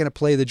 How am I going to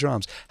play the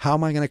drums? How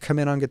am I going to come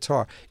in on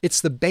guitar? It's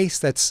the bass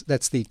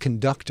that's the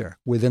conductor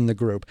within the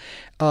group.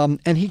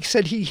 And he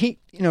said he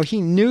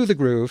knew the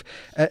groove.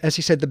 As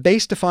he said, the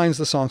bass defines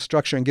the song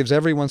structure and gives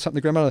everyone something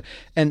to grab on.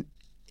 And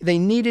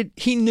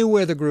he knew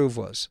where the groove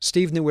was.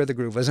 Steve knew where the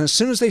groove was. And as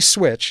soon as they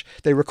switch,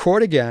 they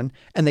record again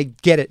and they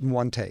get it in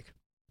one take.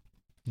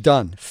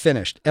 Done,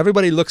 finished.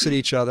 Everybody looks at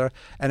each other.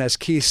 And as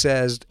Keith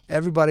says,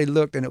 everybody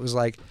looked, and it was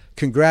like,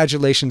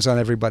 congratulations on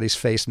everybody's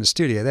face in the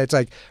studio. That's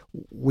like,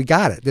 we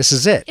got it. This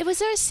is it. Was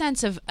there a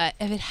sense of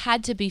if it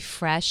had to be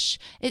fresh?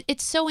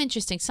 It's so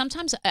interesting.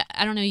 Sometimes,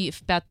 I don't know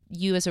about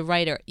you as a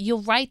writer,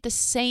 you'll write the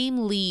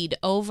same lead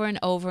over and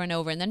over and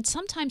over. And then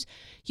sometimes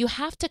you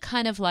have to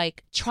kind of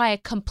like try a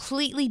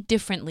completely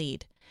different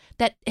lead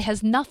that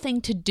has nothing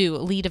to do, a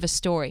lead of a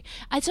story.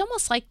 It's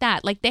almost like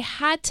that. Like they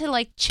had to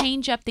like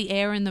change up the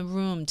air in the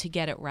room to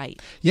get it right.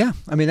 Yeah,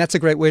 I mean, that's a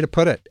great way to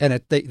put it. And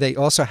they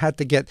also had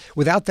to get,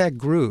 without that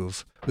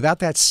groove, without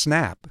that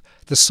snap,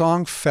 the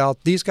song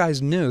felt, these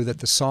guys knew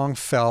that the song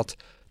felt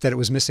that it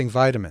was missing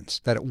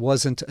vitamins, that it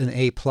wasn't an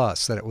A+,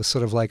 that it was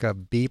sort of like a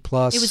B+. It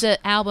was an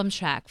album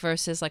track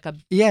versus like a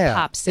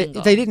pop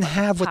single. They didn't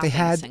have what they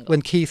had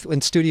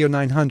when Studio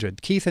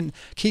 900.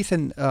 Keith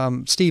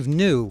and Steve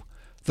knew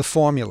the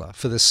formula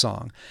for this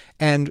song.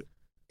 And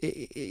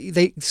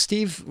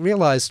Steve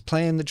realized,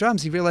 playing the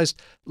drums, he realized,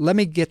 let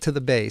me get to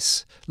the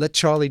bass, let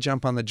Charlie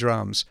jump on the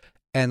drums,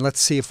 and let's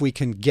see if we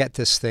can get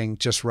this thing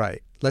just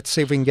right. Let's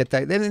see if we can get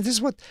that. And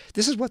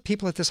this is what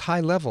people at this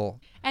high level,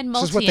 and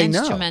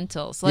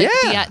multi-instrumentals, like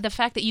the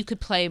fact that you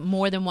could play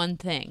more than one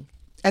thing.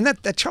 And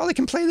that Charlie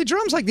can play the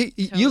drums. Like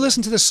you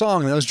listen to the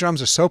song, and those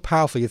drums are so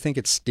powerful. You think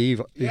it's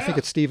Steve. You think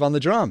it's Steve on the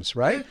drums,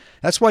 right? Yeah.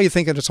 That's why you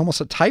think it's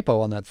almost a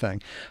typo on that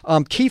thing.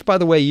 Keith, by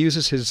the way,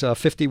 uses his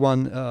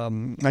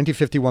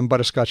 1951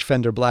 Butterscotch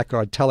Fender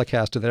Blackguard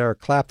Telecaster that Eric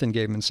Clapton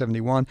gave him in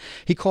 '71.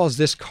 He calls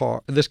this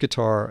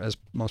guitar, as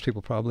most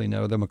people probably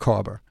know, the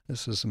Micawber.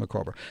 This is the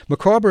Micawber.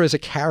 Micawber is a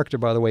character,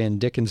 by the way, in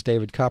Dickens'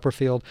 David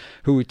Copperfield,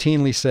 who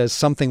routinely says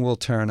something will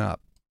turn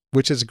up,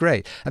 which is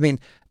great. I mean,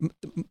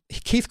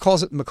 Keith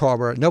calls it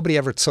Micawber. Nobody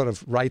ever sort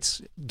of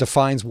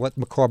defines what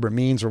Micawber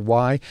means or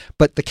why,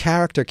 but the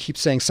character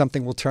keeps saying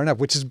something will turn up,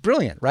 which is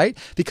brilliant, right?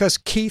 Because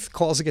Keith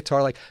calls the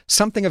guitar like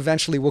something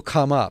eventually will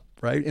come up.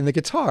 right? In the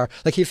guitar,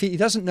 like if he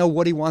doesn't know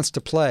what he wants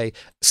to play,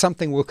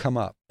 something will come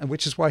up, and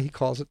which is why he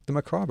calls it the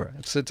macabre.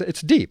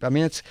 It's deep. I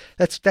mean,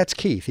 that's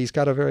Keith. He's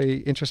got a very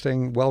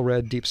interesting,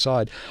 well-read, deep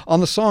side. On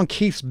the song,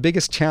 Keith's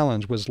biggest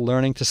challenge was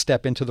learning to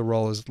step into the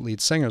role as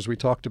lead singer, as we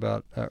talked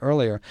about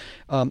earlier.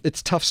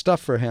 It's tough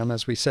stuff for him,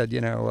 as we said.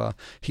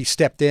 He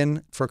stepped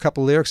in for a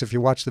couple lyrics. If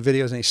you watch the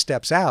videos, and he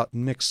steps out,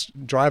 and Mick's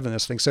driving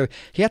this thing, so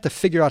he had to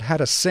figure out how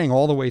to sing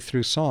all the way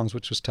through songs,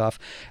 which was tough.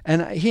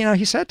 And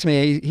he said to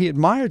me he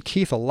admired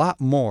Keith a lot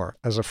more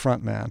as a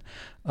frontman.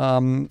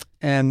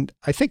 And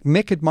I think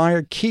Mick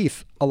admired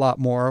Keith a lot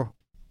more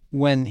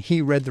when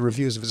he read the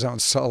reviews of his own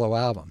solo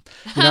album.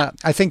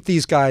 I think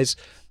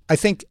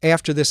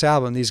after this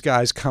album, these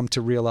guys come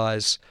to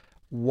realize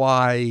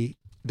why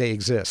they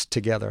exist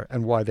together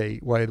and why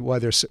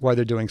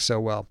they're doing so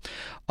well.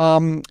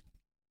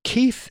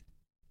 Keith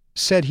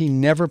said he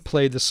never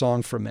played the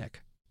song for Mick.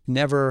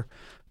 Never,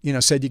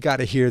 said you got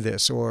to hear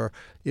this, or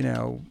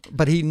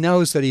but he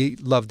knows that he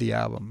loved the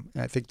album.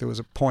 I think there was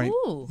a point.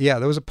 Ooh. Yeah,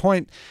 there was a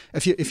point.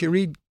 If you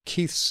read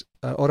Keith's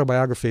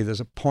autobiography, there's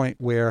a point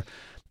where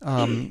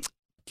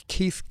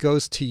Keith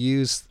goes to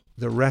use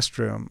the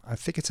restroom. I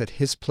think it's at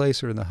his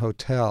place or in the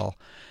hotel,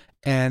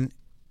 and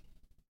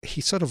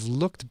he sort of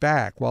looked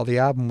back while the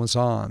album was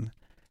on,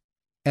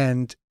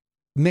 and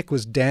Mick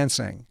was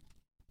dancing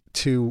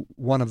to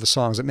one of the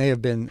songs. It may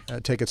have been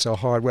 "Take It So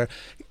Hard," where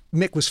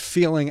Mick was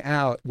feeling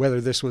out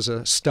whether this was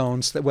a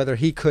Stones, whether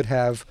he could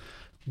have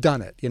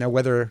done it.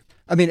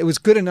 It was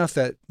good enough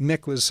that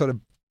Mick was sort of,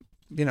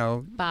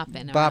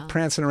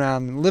 prancing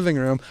around in the living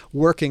room,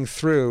 working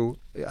through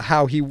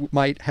how he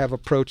might have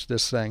approached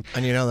this thing.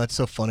 And that's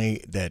so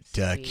funny that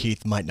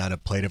Keith might not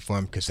have played it for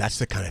him, because that's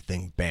the kind of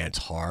thing bands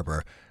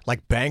harbor.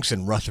 Like Banks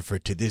and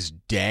Rutherford to this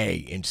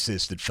day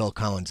insist that Phil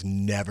Collins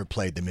never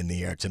played them in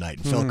the air tonight.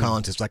 And Phil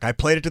Collins is like, I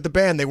played it to the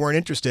band. They weren't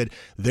interested.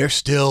 They're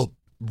still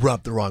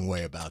rubbed the wrong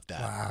way about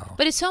that. Wow.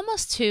 But it's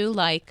almost too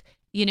like,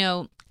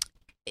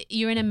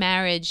 you're in a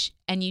marriage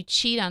and you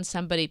cheat on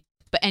somebody,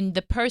 and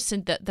the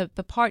person,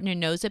 the partner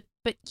knows it,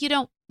 but you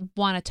don't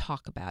want to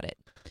talk about it.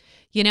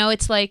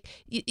 It's like,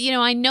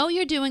 I know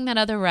you're doing that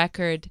other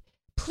record.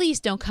 Please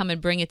don't come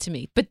and bring it to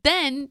me. But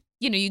then,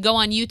 you go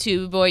on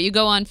YouTube or you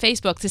go on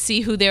Facebook to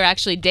see who they're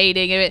actually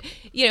dating.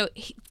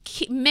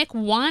 Mick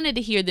wanted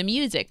to hear the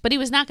music, but he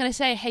was not going to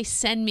say, hey,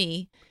 send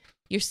me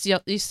your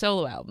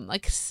solo album.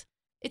 Like,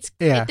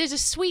 there's a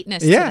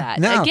sweetness to that.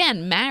 No.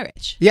 Again,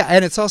 marriage. Yeah,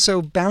 and it's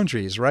also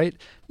boundaries, right?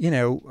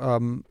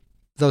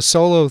 Those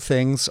solo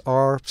things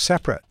are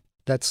separate.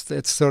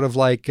 It's sort of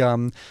like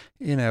they're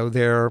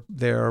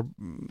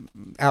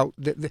out.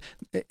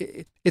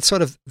 It's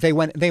sort of they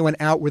went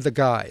out with the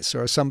guys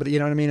or somebody. You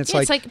know what I mean? It's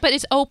like, but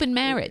it's open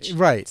marriage,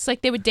 right? It's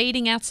like they were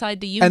dating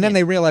outside the union, and then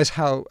they realize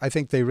I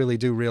think they really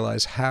do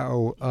realize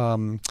how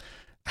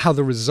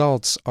the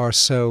results are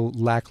so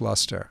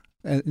lackluster,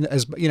 and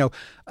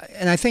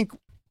and I think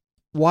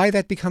why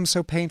that becomes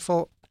so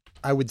painful,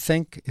 I would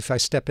think, if I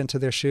step into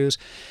their shoes,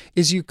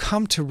 is you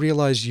come to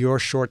realize your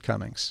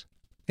shortcomings.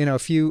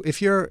 If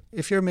you're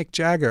Mick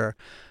Jagger,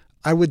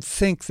 I would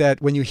think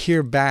that when you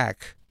hear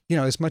back,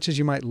 as much as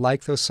you might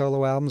like those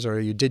solo albums or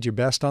you did your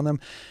best on them,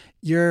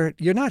 you're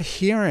not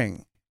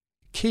hearing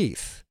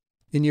Keith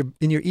in your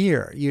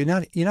ear. You're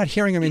not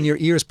hearing him in your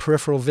ear's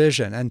peripheral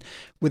vision, and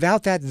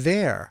without that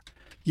there,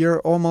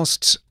 you're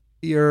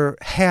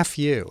half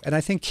you. And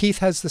I think Keith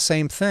has the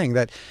same thing,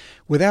 that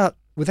without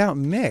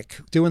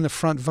Mick doing the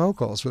front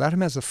vocals, without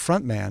him as the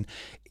front man,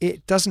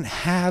 it doesn't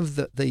have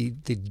the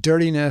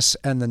dirtiness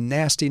and the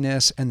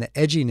nastiness and the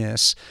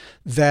edginess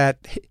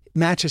that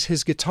matches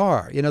his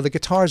guitar. The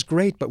guitar's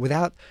great, but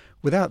without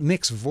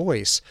Mick's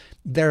voice,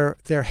 they're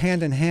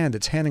hand in hand.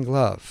 It's hand in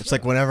glove. It's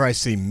like whenever I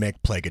see Mick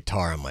play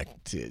guitar, I'm like,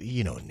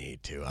 you don't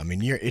need to. I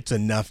mean, it's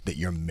enough that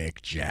you're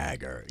Mick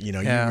Jagger. You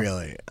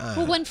really.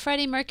 Well, when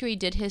Freddie Mercury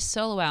did his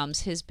solo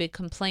albums, his big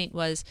complaint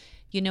was,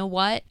 you know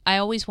what? I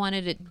always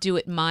wanted to do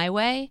it my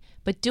way,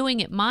 but doing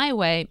it my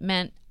way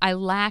meant I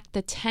lacked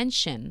the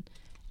tension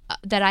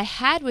that I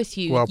had with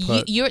you. Well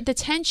put. The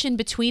tension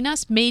between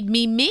us made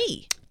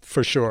me.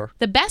 For sure.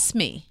 The best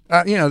me.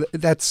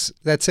 That's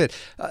it.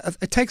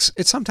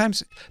 It's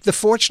sometimes the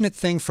fortunate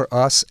thing for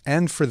us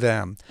and for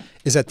them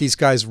is that these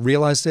guys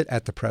realized it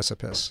at the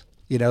precipice.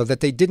 That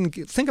they didn't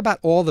think about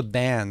all the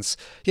bands,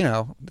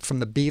 from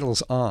the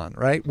Beatles on,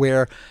 right?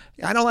 Where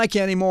I don't like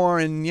you anymore,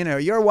 and,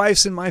 your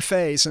wife's in my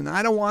face, and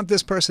I don't want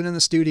this person in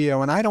the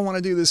studio, and I don't want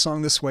to do this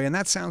song this way, and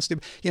that sounds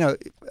stupid.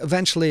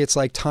 Eventually it's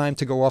like time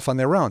to go off on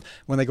their own.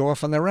 When they go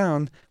off on their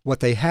own, what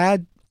they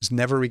had is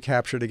never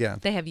recaptured again.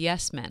 They have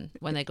yes men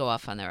when they go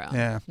off on their own.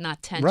 Yeah.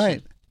 Not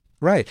tension.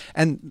 Right.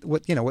 And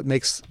what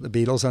makes the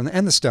Beatles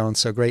and the Stones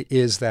so great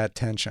is that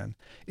tension.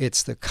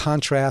 It's the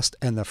contrast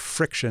and the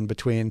friction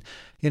between,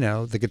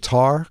 the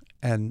guitar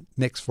and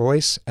Mick's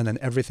voice, and then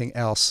everything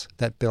else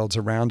that builds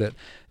around it,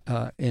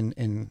 with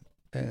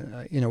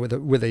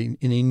an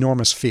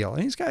enormous feel.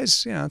 And these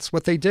guys, it's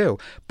what they do.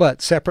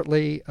 But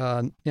separately,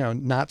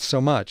 not so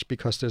much,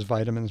 because there's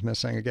vitamins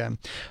missing again.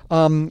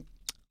 And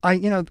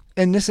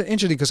this is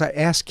interesting because I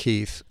asked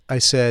Keith, I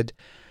said,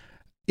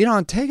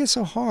 on Take It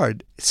So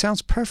Hard, it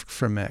sounds perfect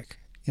for Mick.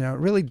 It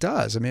really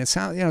does. I mean,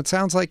 it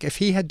sounds like if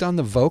he had done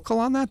the vocal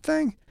on that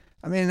thing,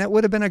 I mean, that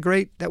would have been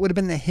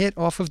the hit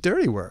off of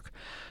Dirty Work.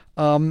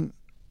 And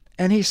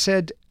I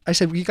said,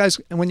 well, you guys,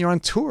 when you're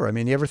on tour, I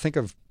mean, you ever think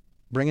of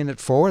bringing it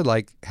forward,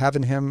 like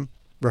having him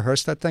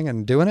rehearse that thing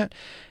and doing it?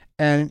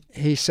 And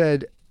he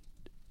said,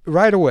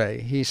 right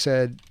away, he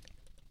said,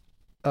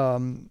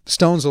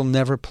 Stones will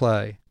never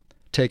play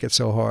Take It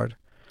So Hard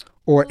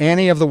or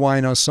any of the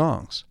Wino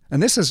songs.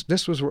 And this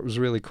was what was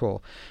really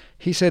cool.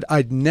 He said,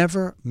 I'd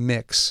never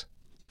mix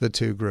the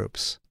two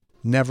groups,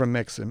 never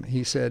mix them.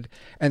 He said,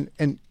 and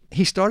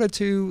he started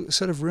to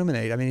sort of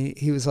ruminate. I mean,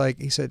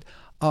 he said,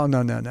 oh, no,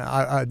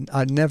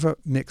 I'd never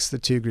mix the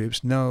two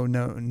groups. No. I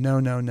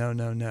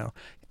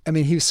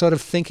mean, he was sort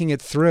of thinking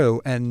it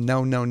through and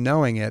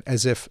knowing it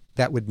as if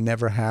that would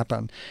never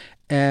happen.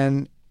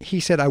 And he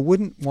said, I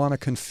wouldn't want to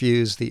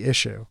confuse the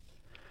issue.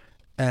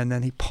 And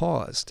then he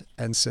paused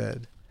and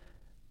said,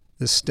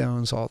 the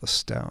Stones, all the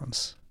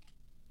Stones.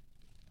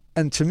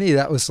 And to me,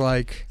 that was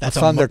like a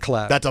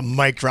thunderclap. That's a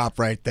mic drop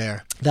right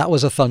there. That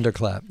was a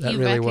thunderclap. That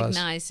really was.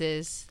 He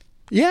recognizes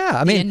Yeah,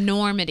 I mean, the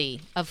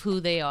enormity of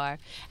who they are,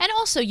 and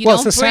also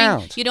it's the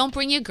sound. You don't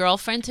bring your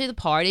girlfriend to the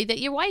party that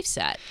your wife's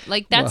at.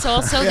 Like that's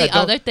also the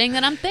other thing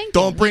that I'm thinking.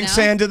 Don't bring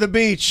sand to the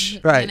beach.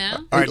 Right.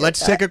 All right,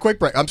 let's take a quick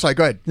break. I'm sorry.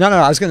 Go ahead. No.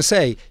 I was going to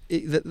say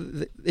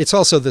it's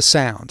also the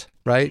sound,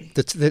 right?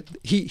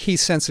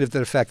 He's sensitive to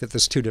the fact that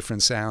there's two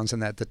different sounds,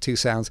 and that the two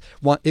sounds,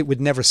 it would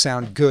never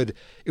sound good.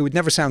 It would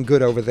never sound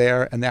good over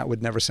there, and that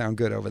would never sound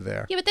good over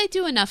there. Yeah, but they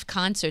do enough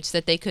concerts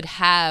that they could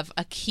have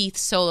a Keith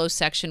solo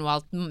section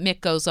while Mick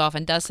goes off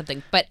and does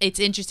something. But it's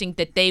interesting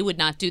that they would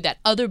not do that.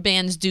 Other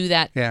bands do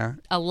that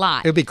a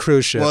lot. It would be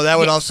cruise ship. Well, that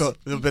would also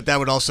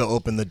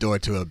open the door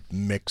to a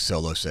Mick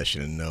solo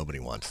session, and nobody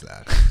wants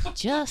that.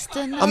 Just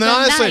another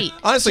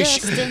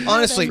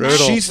honestly, night.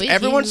 she's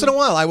every once in a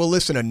while I will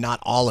listen to not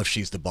all of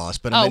She's the Boss,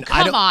 but I mean,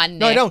 come on,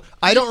 Nick. No,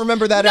 I don't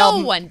remember that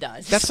album. No one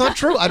does. That's not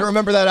true. I don't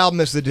remember that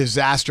album as the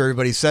disaster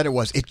everybody said it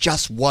was. It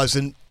just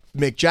wasn't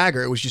Mick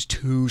Jagger. It was just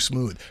too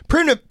smooth.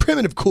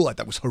 Primitive Cool, I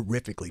thought was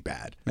horrifically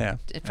bad. Yeah,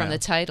 from the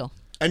title.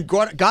 And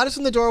Got Us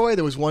in the Doorway,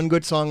 there was one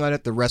good song on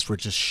it. The rest were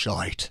just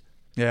shite.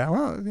 Yeah,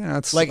 well,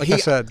 it's like I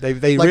said,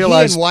 they like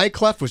realized he and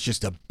Wyclef was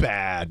just a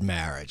bad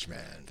marriage,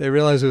 man. They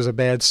realized it was a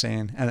bad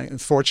scene, and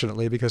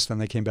unfortunately, because then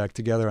they came back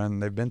together,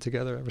 and they've been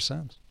together ever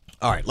since.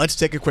 All right, let's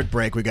take a quick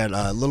break. We got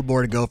a little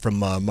more to go from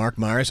Marc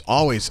Myers.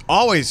 Always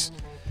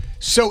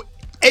so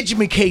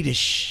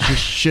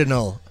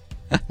educational.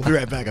 We'll be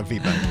right back on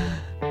Feedback.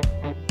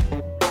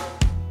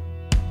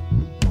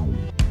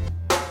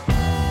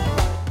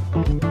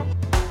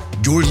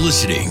 You're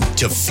listening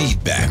to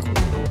Feedback.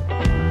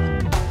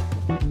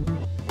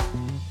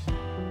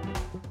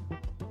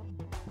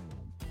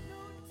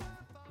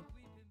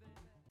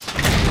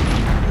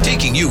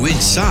 Taking you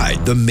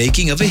inside the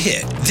making of a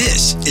hit.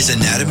 This is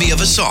Anatomy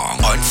of a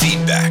Song on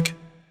Feedback.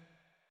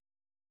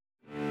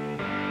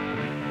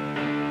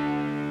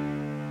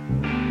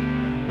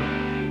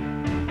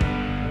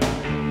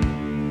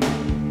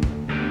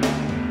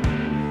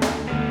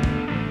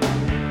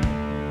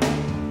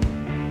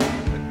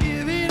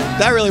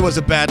 That really was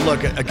a bad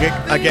look.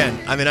 Again,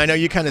 I mean, I know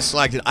you kind of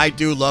slacked it. I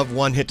do love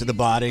One Hit to the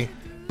Body,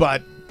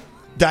 but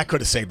that could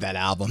have saved that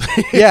album.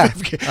 Yeah,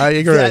 I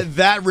agree.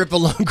 That rip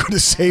alone could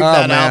have saved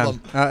that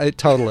album.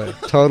 Totally.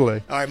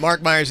 All right,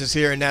 Marc Myers is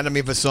here, Anatomy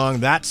of a Song.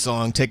 That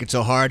song, Take It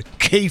So Hard.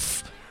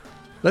 Keith.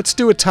 Let's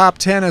do a top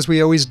 10 as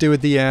we always do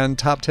at the end,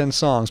 top 10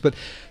 songs. But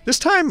this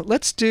time,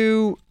 let's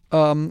do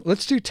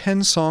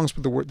 10 songs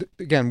with the word.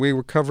 Again, we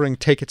were covering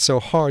Take It So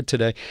Hard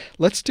today.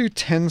 Let's do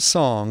 10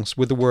 songs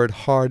with the word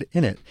hard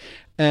in it.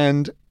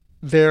 And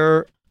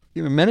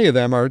many of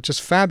them are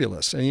just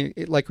fabulous. And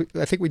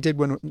I think we did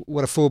when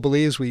What a Fool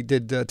Believes. We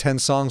did 10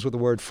 songs with the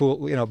word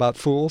fool, about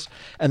fools,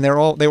 and they were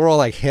all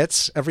like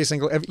hits. Every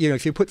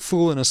if you put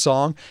fool in a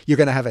song, you're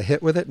going to have a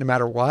hit with it, no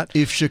matter what.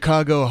 If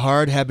Chicago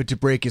Hard Habit to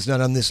Break is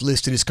not on this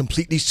list, it is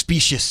completely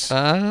specious.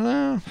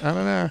 I don't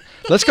know.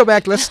 Let's go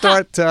back. Let's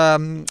start. We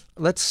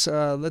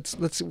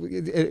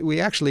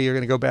actually are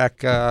going to go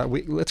back.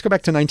 Let's go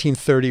back to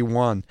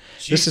 1931.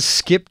 Jeez. This is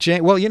Skip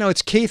James. Well,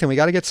 it's Keith, and we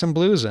got to get some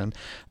blues in.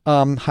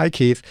 Hi,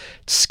 Keith.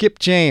 Skip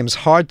James,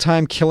 Hard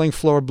Time Killing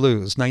Floor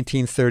Blues,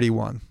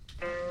 1931.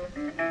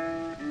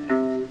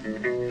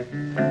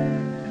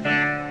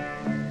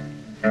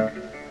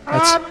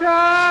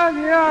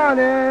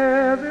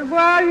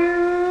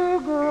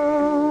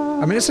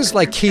 This is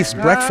like Keith's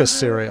breakfast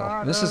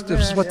cereal. This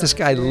is what this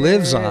guy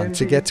lives on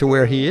to get to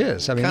where he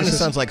is. Kind of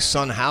sounds like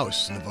Son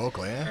House in the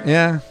vocal, yeah?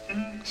 Yeah,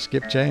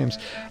 Skip James.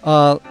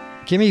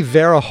 Give me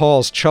Vera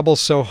Hall's Trouble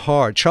So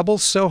Hard. Trouble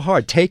So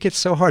Hard. Take It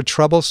So Hard.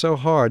 Trouble So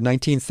Hard.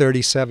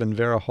 1937,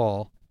 Vera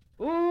Hall.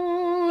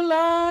 Ooh,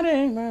 Lord,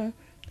 ain't my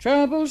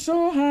trouble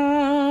so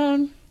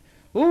hard.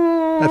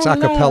 Ooh, that's a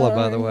cappella,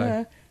 by the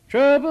way.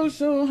 Trouble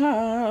so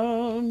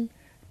hard.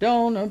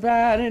 Don't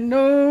nobody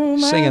know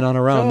my singing on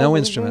her own, no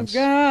instruments.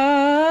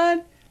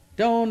 God.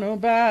 Don't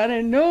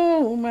nobody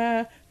know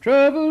my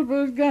trouble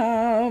but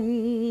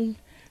God.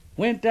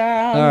 went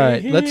down. All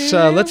right, the let's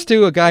hill.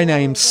 do a guy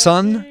named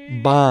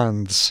Son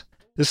Bonds.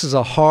 This is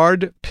a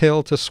hard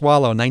pill to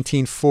swallow,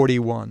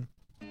 1941.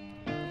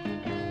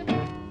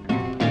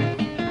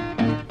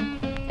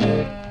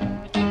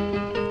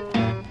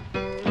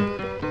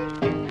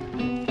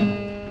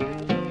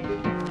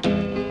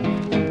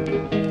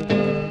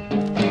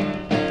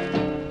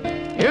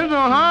 It's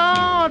a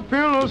hard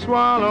pill to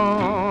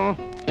swallow.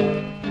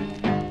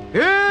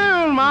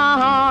 Fill my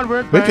heart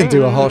with We could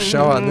do a whole pain.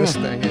 show on this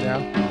thing, you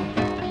know.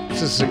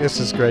 This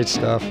is great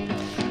stuff.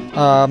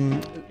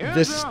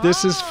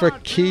 This is for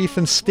Keith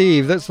and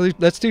Steve.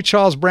 Let's do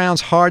Charles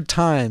Brown's Hard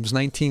Times,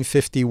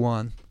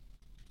 1951.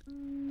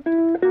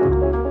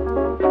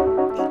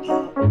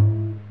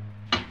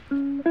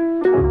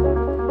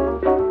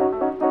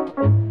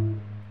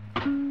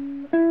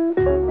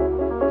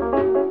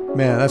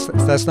 Man,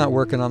 that's not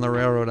working on the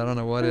railroad. I don't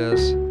know what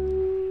is.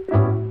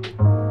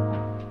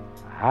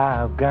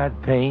 I've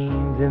got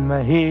pains in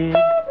my head.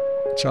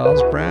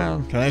 Charles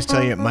Brown. Can I just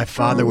tell you, my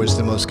father was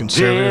the most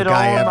conservative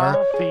guy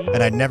ever,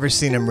 and I'd never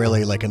seen him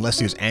really, like, unless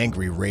he was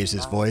angry, raise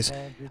his voice.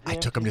 I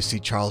took him to see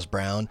Charles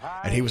Brown,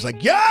 and he was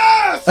like,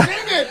 "Yeah, sing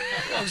it!"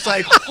 I was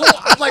like,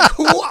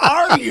 "Who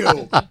are you?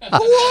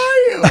 Who are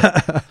you?"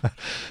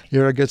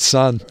 You're a good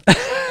son.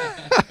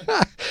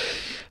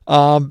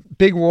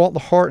 Big Walter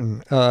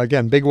Horton.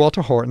 Again, Big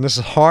Walter Horton. This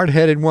is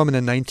Hard-Headed Woman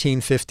in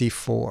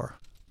 1954.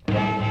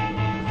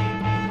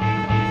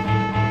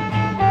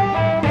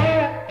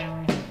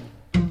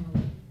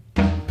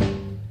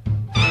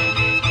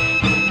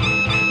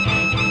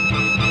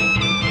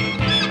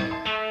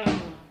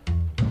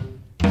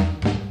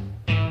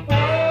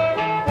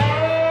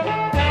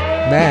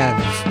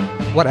 Man,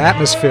 what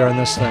atmosphere in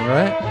this thing,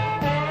 right?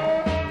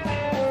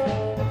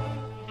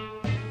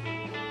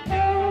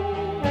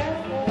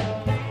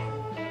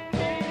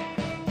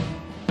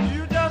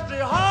 You just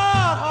a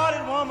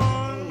hard-hearted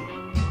woman.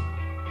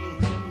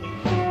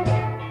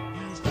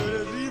 You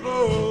stood as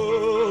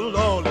evil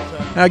all the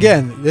time. Now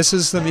again, this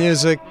is the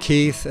music,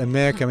 Keith and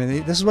Mick. I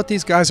mean, this is what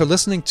these guys are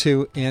listening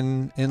to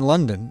in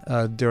London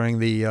during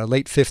the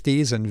late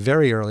 50s and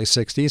very early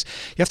 60s.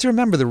 You have to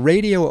remember the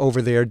radio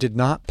over there did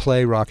not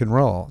play rock and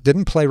roll.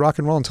 Didn't play rock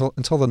and roll until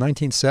the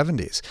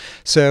 1970s.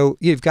 So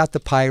you've got the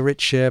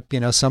pirate ship. You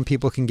know, some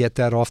people can get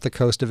that off the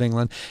coast of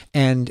England.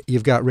 And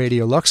you've got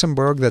Radio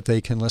Luxembourg that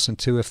they can listen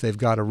to if they've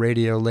got a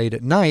radio late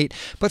at night.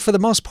 But for the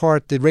most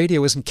part, the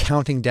radio isn't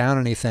counting down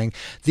anything.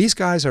 These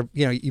guys are,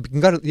 you know, you can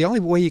go to, the only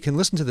way you can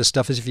listen to this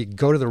stuff is if you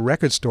go to the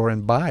record store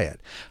and buy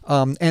it.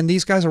 And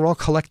these guys are all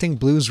collecting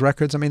blues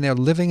records. I mean, they're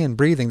living and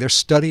breathing. They're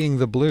studying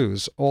the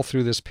blues all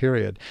through this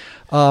period.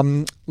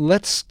 We're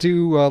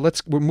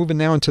moving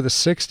now into the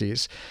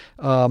 60s.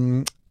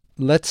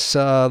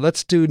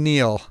 Let's do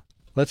Neil.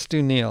 Let's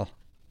do Neil.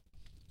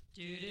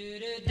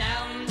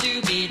 Down,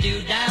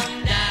 doobie-doo,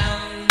 down,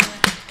 down.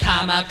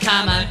 Comma,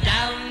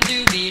 down,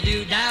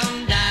 doobie-doo,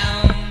 down,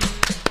 down.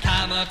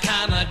 Comma,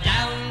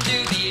 down,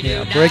 doobie-doo,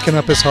 Yeah, breaking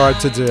up is hard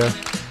to do.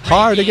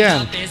 Hard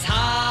again. It's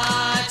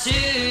hard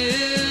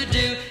to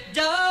do.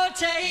 Don't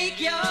take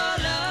your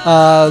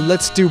love.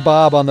 Let's do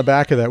Bob on the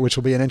back of that, which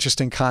will be an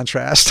interesting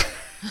contrast.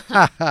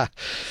 A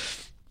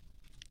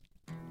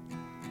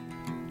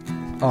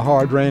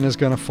Hard Rain is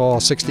Gonna Fall,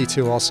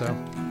 62 also.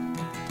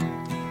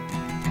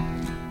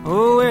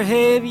 Oh, where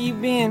have you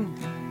been,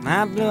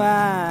 my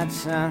blue-eyed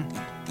son?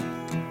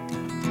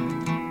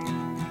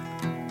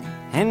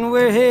 And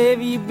where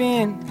have you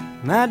been,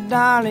 my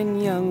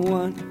darling young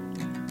one?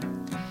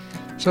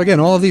 So again,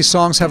 all of these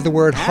songs have the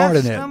word hard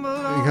in it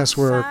because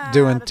we're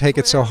doing Take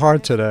It So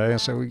Hard today.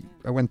 So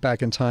I went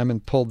back in time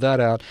and pulled that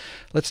out.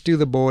 Let's do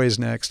The Boys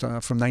next from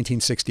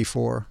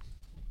 1964.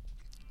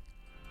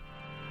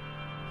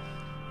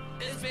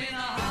 It's been a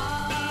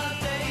hard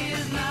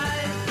day's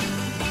night,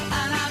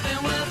 and I've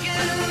been working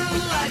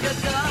like a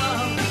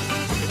dog.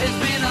 It's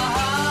been a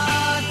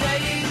hard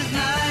day's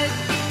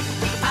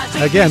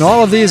night. Again,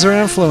 all of these are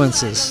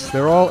influences.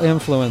 They're all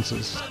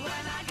influences.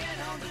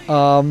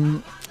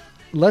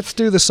 Let's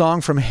do the song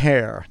from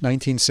Hair,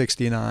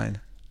 1969.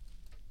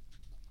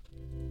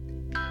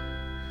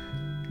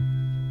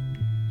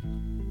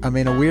 I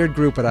mean, a weird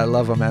group, but I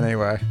love them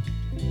anyway.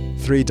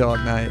 Three Dog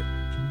Night.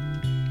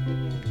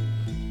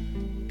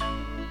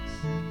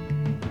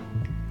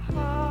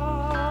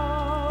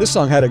 This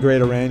song had a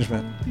great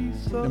arrangement,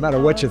 no matter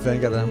what you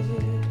think of them.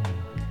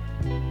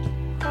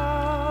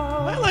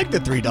 I like the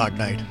Three Dog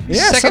Night.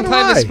 Yeah, Second so do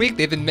time I. this week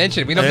they've been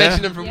mentioned. We don't Yeah.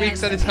 mention them for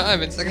weeks at a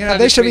time. It's second Yeah, time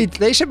they this should be. week.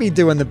 They should be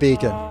doing the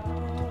Beacon.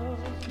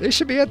 They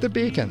should be at the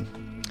Beacon.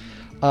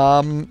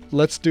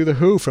 Let's do the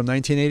Who from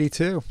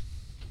 1982.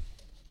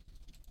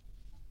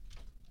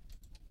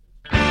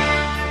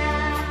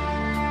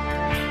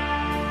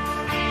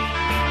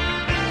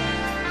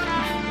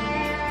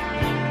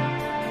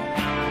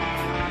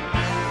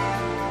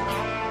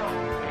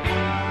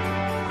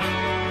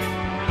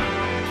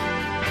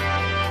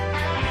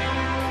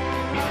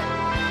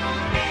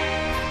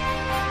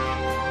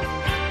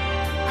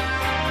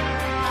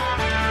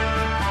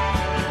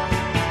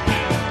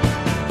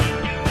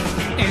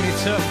 Any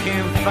tough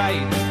can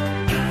fight,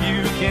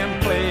 you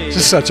can play.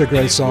 This is such a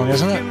great song,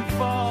 isn't it?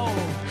 Wow,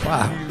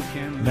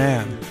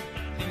 man.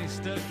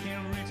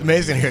 It's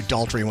amazing to hear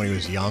Daltrey when he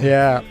was young.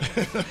 Yeah.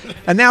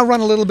 And now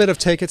run a little bit of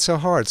 "Take It So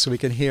Hard" so we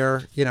can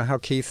hear, how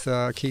Keith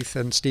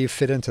and Steve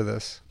fit into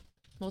this.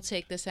 We'll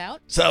take this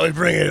out. So we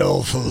bring it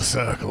all full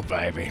circle,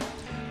 baby.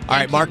 All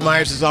right, Mark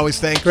Myers, as always,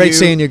 thank you. Great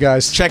seeing you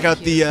guys. Check out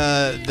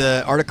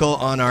the article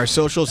on our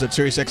socials at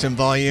SiriusXM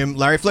Volume.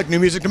 Larry Flick, new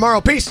music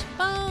tomorrow. Peace.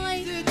 Bye.